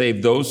pleased to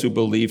save those who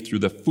believe through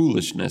the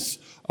foolishness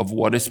of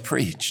what is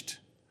preached.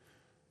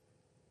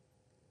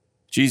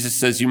 Jesus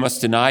says you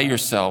must deny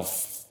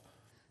yourself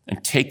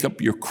and take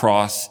up your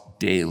cross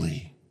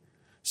daily.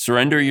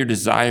 Surrender your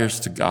desires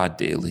to God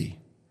daily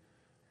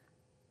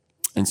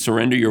and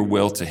surrender your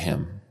will to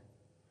him.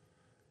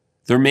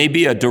 There may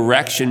be a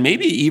direction,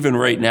 maybe even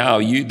right now,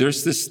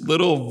 there's this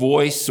little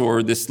voice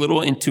or this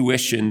little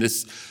intuition,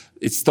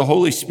 it's the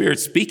Holy Spirit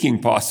speaking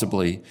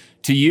possibly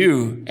to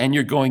you, and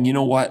you're going, you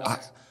know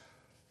what?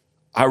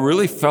 I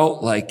really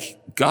felt like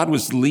God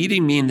was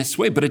leading me in this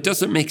way, but it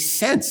doesn't make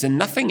sense and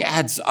nothing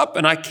adds up,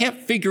 and I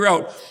can't figure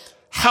out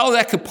how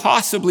that could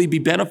possibly be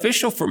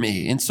beneficial for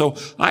me. And so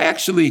I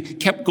actually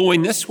kept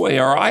going this way,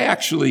 or I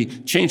actually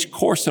changed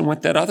course and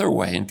went that other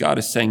way. And God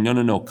is saying,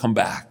 no, come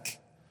back.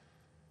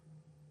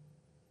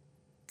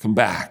 Come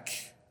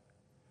back.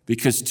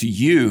 Because to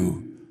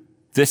you,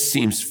 this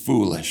seems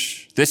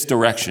foolish. This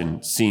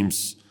direction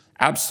seems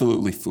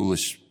absolutely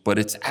foolish, but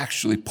it's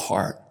actually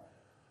part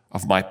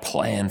of my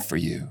plan for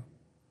you.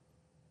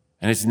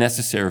 And it's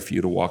necessary for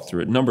you to walk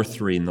through it. Number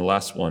 3, and the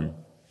last one,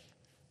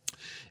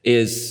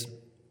 is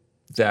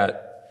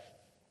that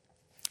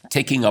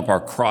taking up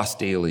our cross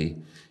daily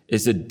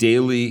is a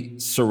daily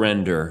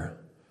surrender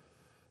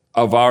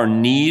of our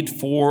need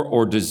for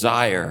or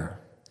desire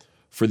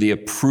for the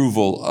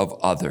approval of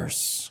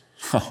others.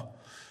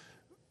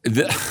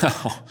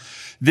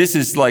 This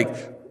is like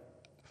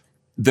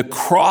the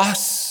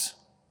cross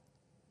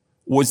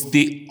was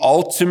the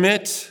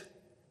ultimate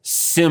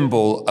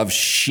symbol of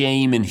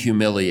shame and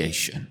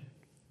humiliation.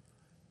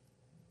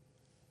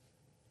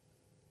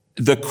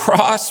 The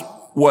cross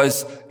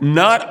was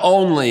not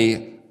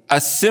only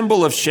a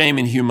symbol of shame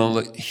and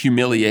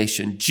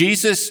humiliation,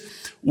 Jesus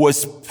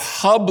was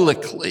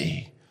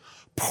publicly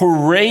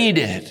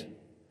paraded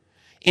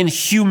in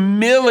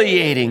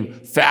humiliating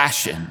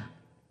fashion.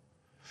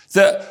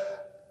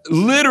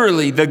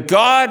 Literally, the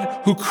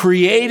God who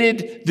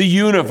created the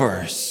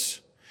universe,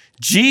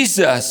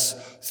 Jesus,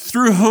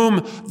 through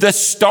whom the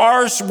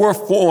stars were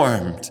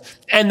formed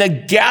and the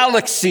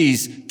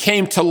galaxies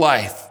came to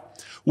life,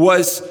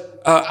 was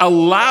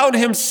allowed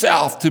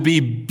himself to be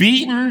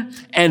beaten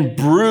and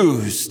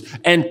bruised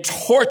and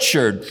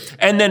tortured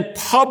and then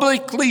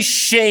publicly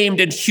shamed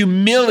and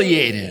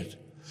humiliated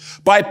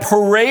by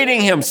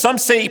parading him, some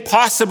say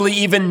possibly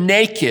even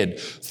naked,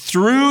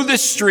 through the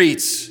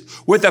streets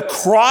with a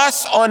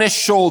cross on his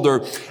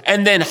shoulder,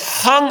 and then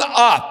hung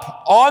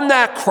up on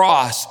that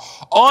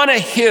cross on a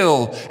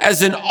hill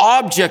as an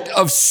object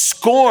of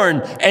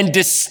scorn and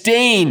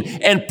disdain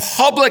and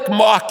public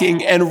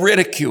mocking and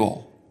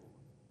ridicule.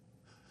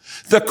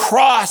 The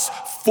cross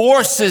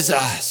forces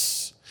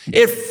us.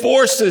 It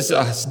forces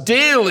us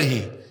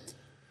daily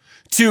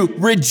to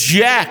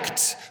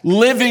reject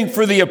living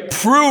for the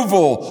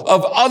approval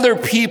of other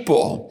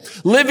people,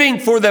 living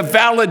for the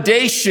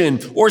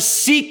validation or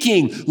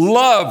seeking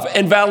love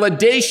and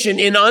validation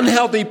in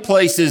unhealthy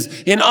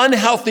places, in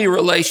unhealthy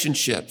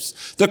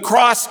relationships. The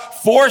cross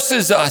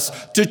forces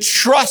us to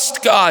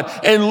trust God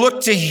and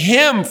look to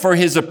him for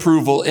his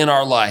approval in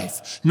our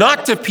life,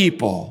 not to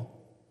people.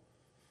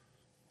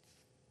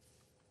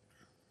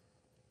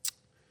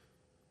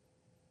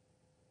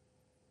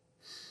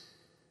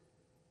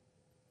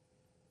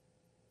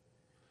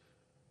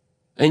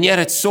 And yet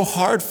it's so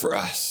hard for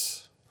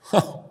us.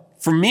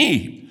 For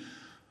me,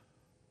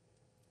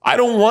 I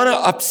don't want to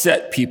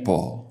upset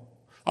people.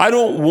 I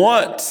don't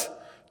want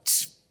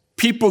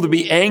people to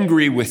be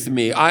angry with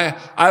me.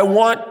 I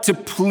want to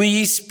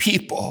please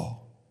people.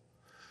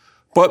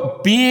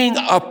 But being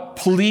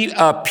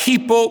a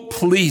people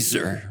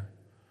pleaser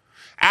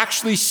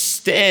actually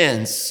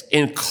stands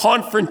in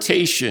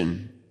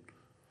confrontation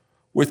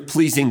with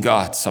pleasing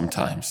God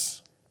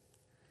sometimes.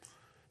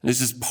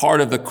 This is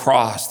part of the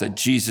cross that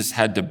Jesus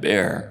had to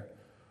bear,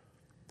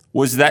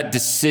 was that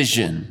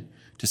decision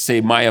to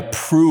say my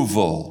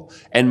approval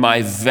and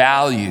my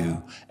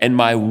value and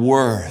my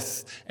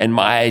worth and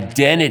my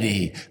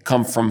identity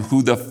come from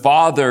who the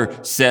Father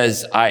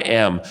says I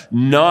am,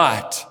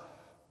 not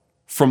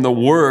from the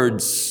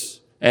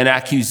words and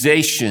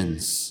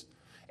accusations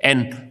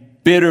and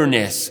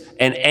bitterness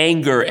and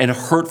anger and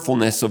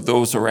hurtfulness of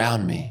those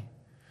around me.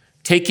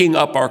 Taking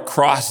up our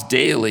cross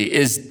daily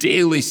is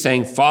daily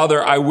saying,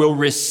 Father, I will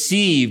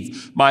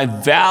receive my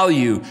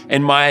value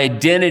and my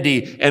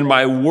identity and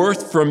my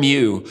worth from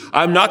you.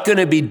 I'm not going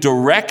to be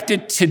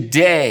directed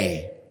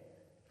today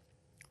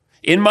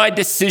in my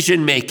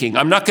decision making.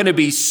 I'm not going to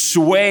be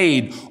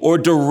swayed or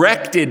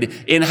directed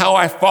in how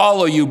I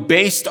follow you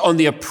based on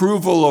the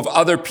approval of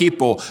other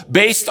people,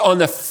 based on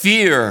the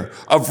fear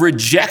of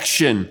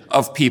rejection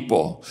of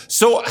people.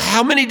 So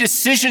how many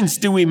decisions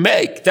do we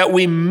make that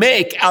we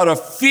make out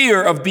of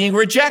fear of being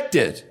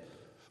rejected?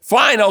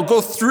 Fine, I'll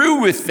go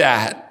through with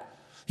that.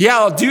 Yeah,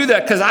 I'll do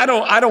that because I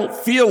don't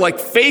feel like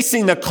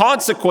facing the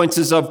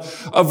consequences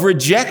of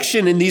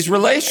rejection in these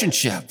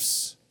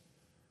relationships.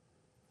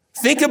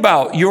 Think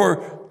about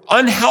your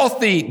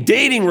unhealthy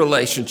dating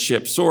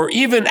relationships, or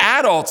even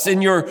adults in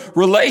your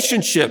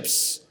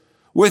relationships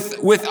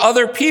with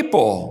other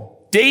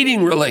people,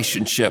 dating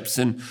relationships.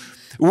 And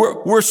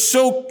we're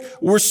so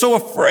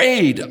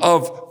afraid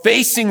of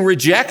facing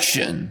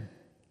rejection,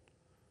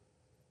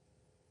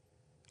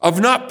 of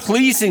not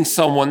pleasing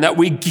someone, that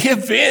we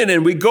give in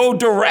and we go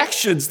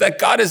directions that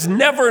God has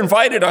never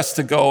invited us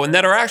to go and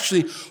that are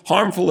actually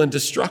harmful and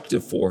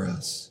destructive for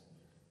us.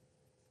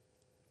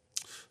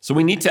 So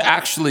we need to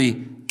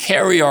actually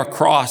carry our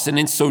cross, and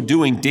in so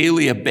doing,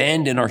 daily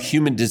abandon our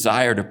human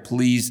desire to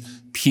please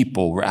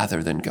people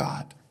rather than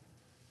God.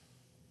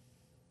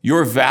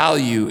 Your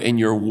value and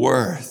your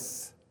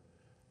worth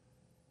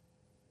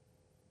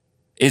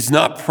is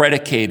not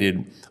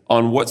predicated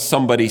on what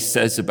somebody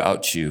says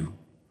about you,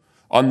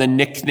 on the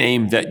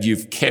nickname that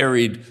you've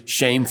carried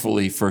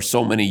shamefully for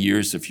so many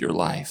years of your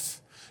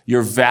life.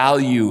 Your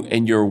value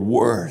and your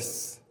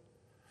worth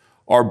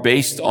are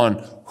based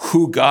on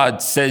who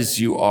God says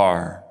you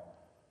are,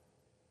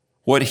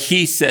 what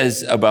he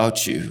says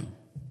about you,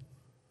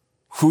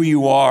 who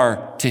you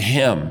are to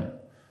him,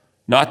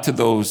 not to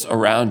those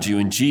around you.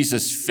 And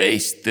Jesus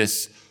faced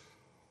this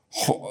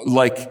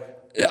like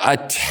a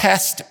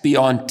test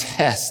beyond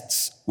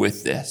tests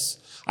with this.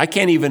 I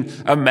can't even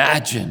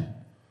imagine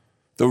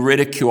the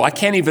ridicule. I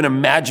can't even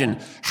imagine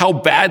how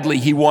badly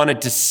he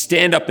wanted to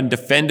stand up and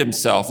defend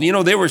himself. You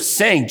know, they were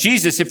saying,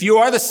 Jesus, if you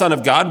are the Son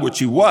of God, which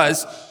he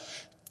was,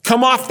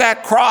 come off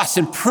that cross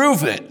and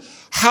prove it.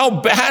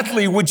 How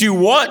badly would you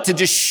want to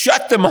just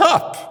shut them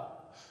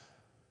up?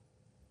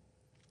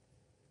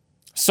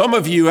 Some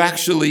of you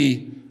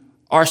actually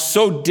are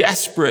so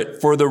desperate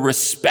for the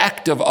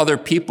respect of other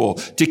people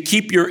to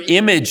keep your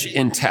image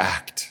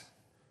intact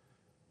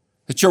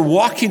that you're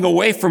walking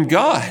away from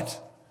God,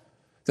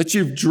 that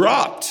you've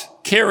dropped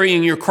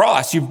carrying your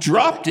cross. You've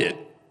dropped it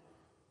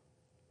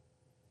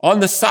on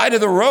the side of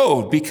the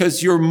road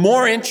because you're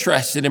more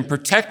interested in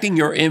protecting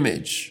your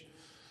image,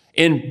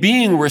 in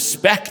being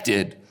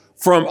respected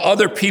from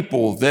other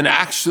people, than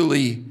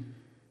actually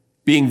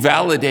being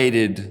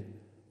validated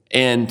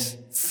and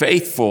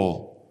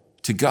faithful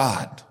to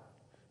God.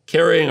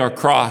 Carrying our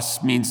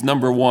cross means,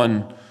 number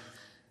one,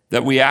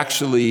 that we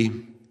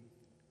actually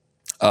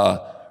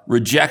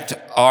reject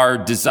our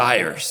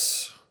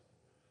desires.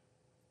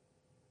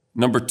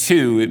 Number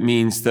two, it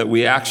means that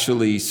we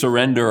actually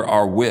surrender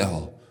our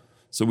will.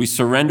 So we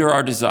surrender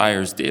our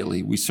desires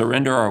daily. We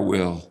surrender our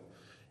will.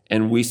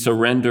 And we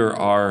surrender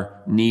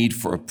our need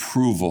for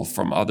approval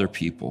from other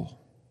people.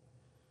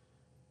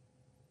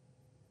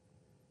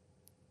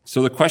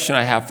 So the question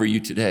I have for you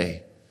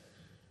today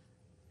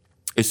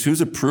is,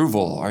 whose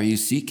approval are you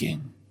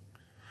seeking?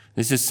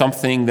 This is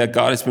something that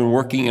God has been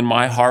working in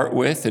my heart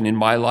with and in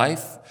my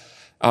life.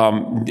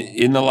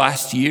 In the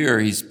last year,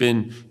 he's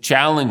been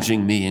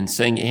challenging me and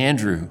saying,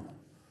 Andrew,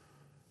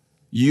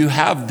 you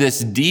have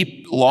this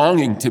deep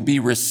longing to be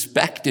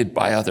respected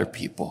by other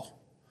people,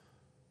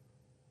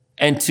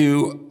 and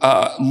to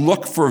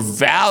look for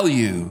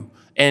value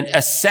and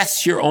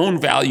assess your own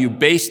value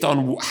based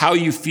on how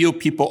you feel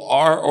people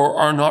are or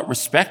are not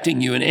respecting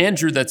you. And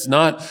Andrew, that's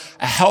not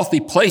a healthy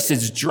place.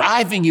 It's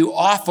driving you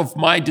off of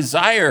my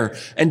desire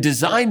and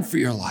design for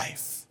your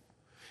life.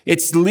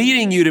 It's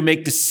leading you to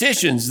make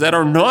decisions that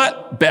are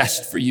not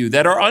best for you,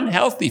 that are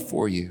unhealthy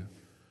for you.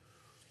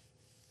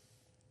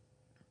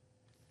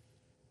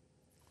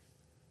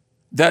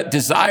 That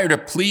desire to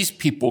please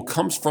people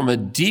comes from a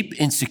deep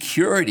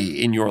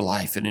insecurity in your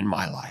life and in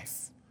my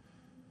life.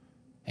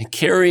 And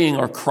carrying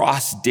our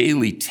cross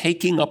daily,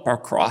 taking up our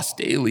cross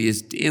daily,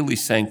 is daily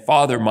saying,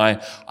 Father,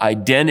 my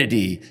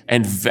identity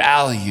and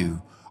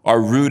value are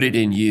rooted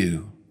in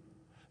you,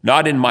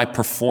 not in my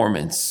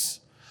performance,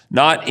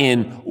 not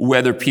in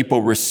whether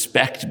people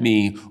respect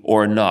me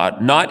or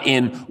not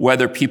in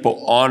whether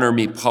people honor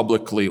me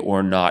publicly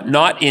or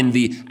not in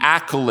the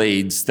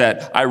accolades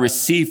that I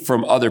receive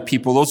from other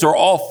people. Those are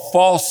all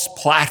false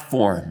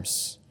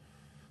platforms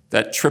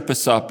that trip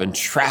us up and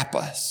trap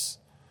us.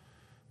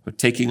 But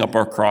taking up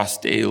our cross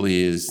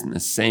daily is in the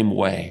same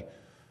way,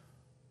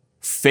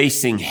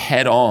 facing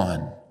head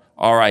on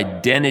our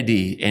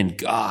identity in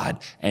God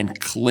and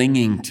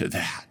clinging to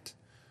that.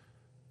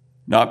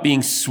 Not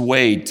being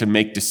swayed to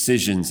make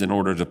decisions in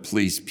order to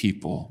please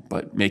people,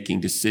 but making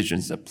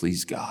decisions that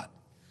please God.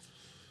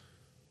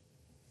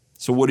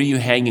 So what are you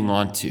hanging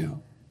on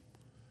to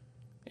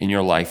in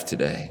your life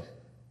today?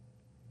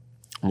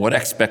 What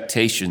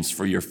expectations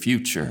for your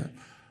future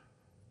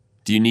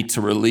do you need to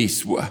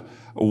release?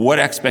 What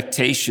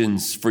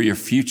expectations for your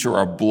future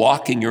are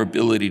blocking your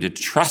ability to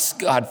trust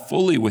God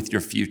fully with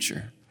your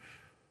future?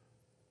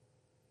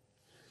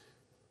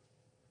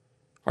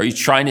 Are you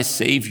trying to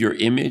save your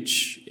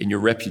image and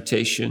your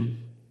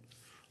reputation?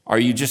 Are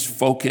you just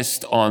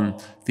focused on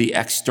the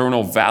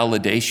external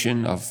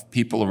validation of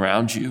people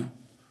around you?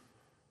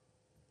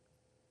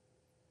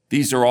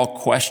 These are all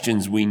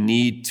questions we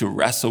need to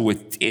wrestle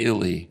with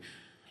daily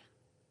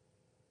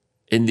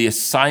in the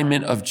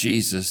assignment of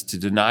Jesus to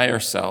deny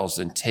ourselves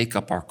and take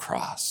up our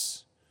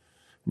cross.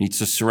 We need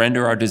to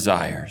surrender our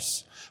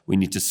desires. We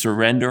need to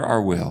surrender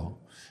our will,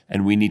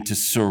 and we need to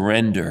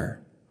surrender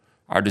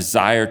our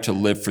desire to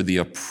live for the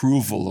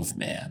approval of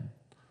man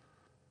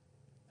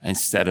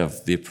instead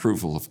of the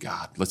approval of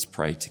God. Let's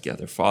pray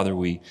together. Father,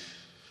 we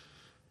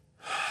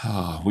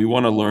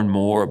want to learn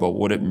more about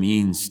what it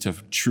means to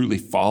truly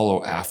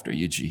follow after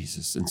you,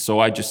 Jesus. And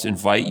so I just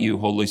invite you,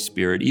 Holy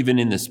Spirit, even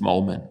in this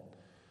moment,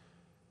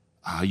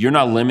 you're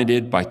not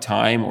limited by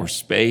time or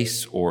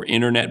space or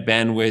internet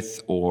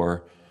bandwidth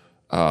or,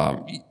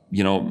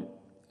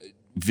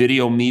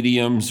 video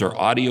mediums or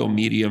audio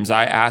mediums.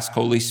 I ask,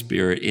 Holy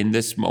Spirit, in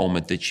this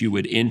moment that you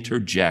would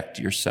interject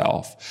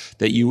yourself,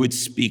 that you would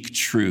speak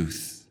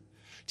truth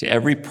to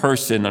every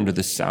person under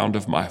the sound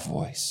of my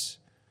voice,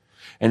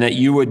 and that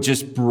you would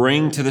just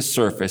bring to the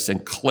surface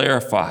and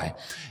clarify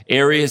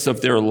areas of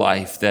their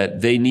life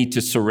that they need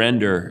to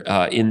surrender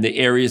in the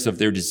areas of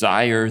their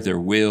desire, their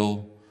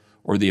will,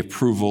 or the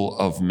approval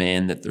of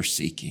man that they're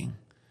seeking.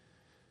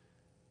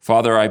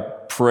 Father, I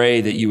pray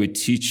that you would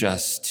teach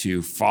us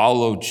to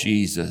follow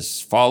Jesus,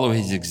 follow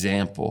his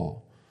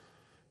example,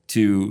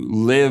 to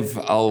live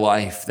a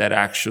life that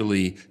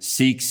actually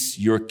seeks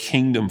your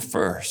kingdom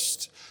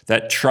first,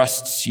 that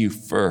trusts you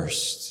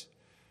first.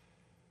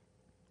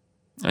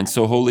 And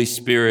so, Holy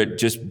Spirit,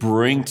 just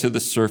bring to the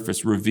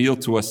surface, reveal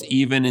to us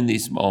even in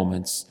these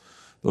moments,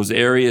 those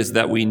areas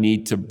that we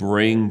need to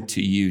bring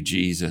to you,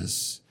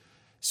 Jesus,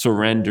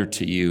 surrender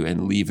to you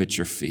and leave at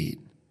your feet.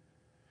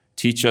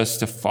 Teach us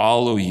to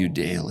follow you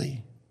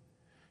daily,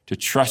 to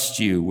trust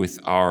you with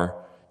our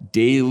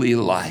daily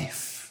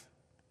life,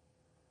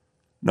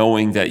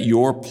 knowing that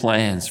your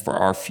plans for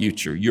our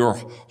future, your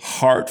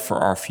heart for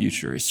our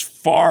future is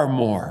far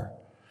more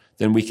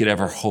than we could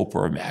ever hope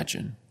or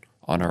imagine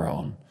on our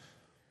own.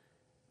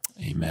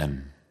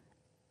 Amen.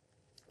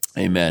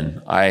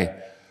 Amen. I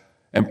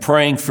am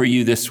praying for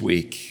you this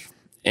week,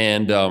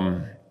 and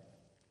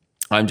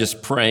I'm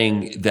just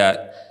praying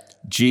that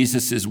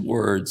Jesus'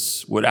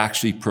 words would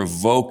actually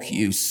provoke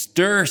you,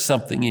 stir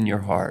something in your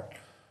heart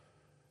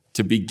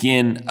to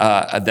begin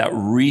that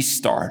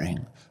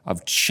restarting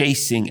of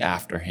chasing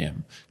after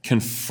him,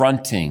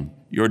 confronting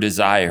your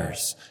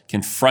desires,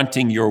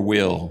 confronting your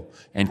will,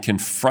 and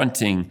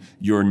confronting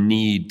your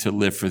need to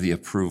live for the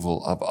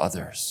approval of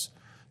others.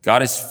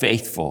 God is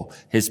faithful.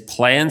 His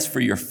plans for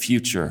your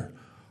future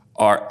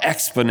are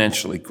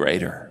exponentially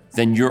greater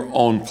than your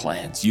own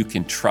plans. You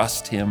can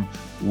trust him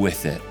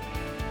with it.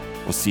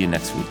 We'll see you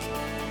next week.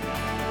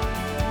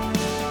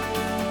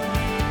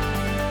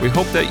 We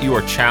hope that you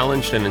are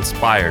challenged and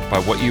inspired by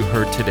what you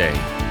heard today,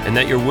 and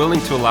that you're willing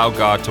to allow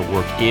God to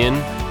work in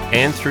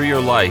and through your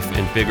life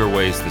in bigger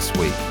ways this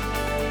week.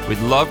 We'd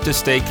love to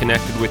stay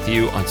connected with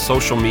you on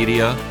social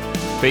media,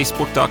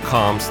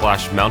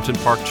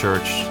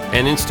 facebook.com/mountainparkchurch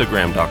and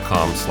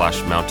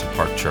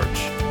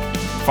instagram.com/mountainparkchurch.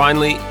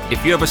 Finally,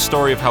 if you have a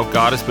story of how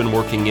God has been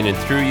working in and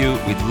through you,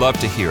 we'd love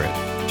to hear it.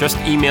 Just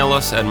email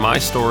us at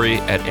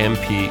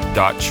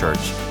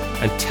mystory@mp.church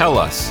and tell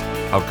us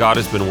how God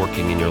has been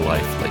working in your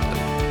life lately.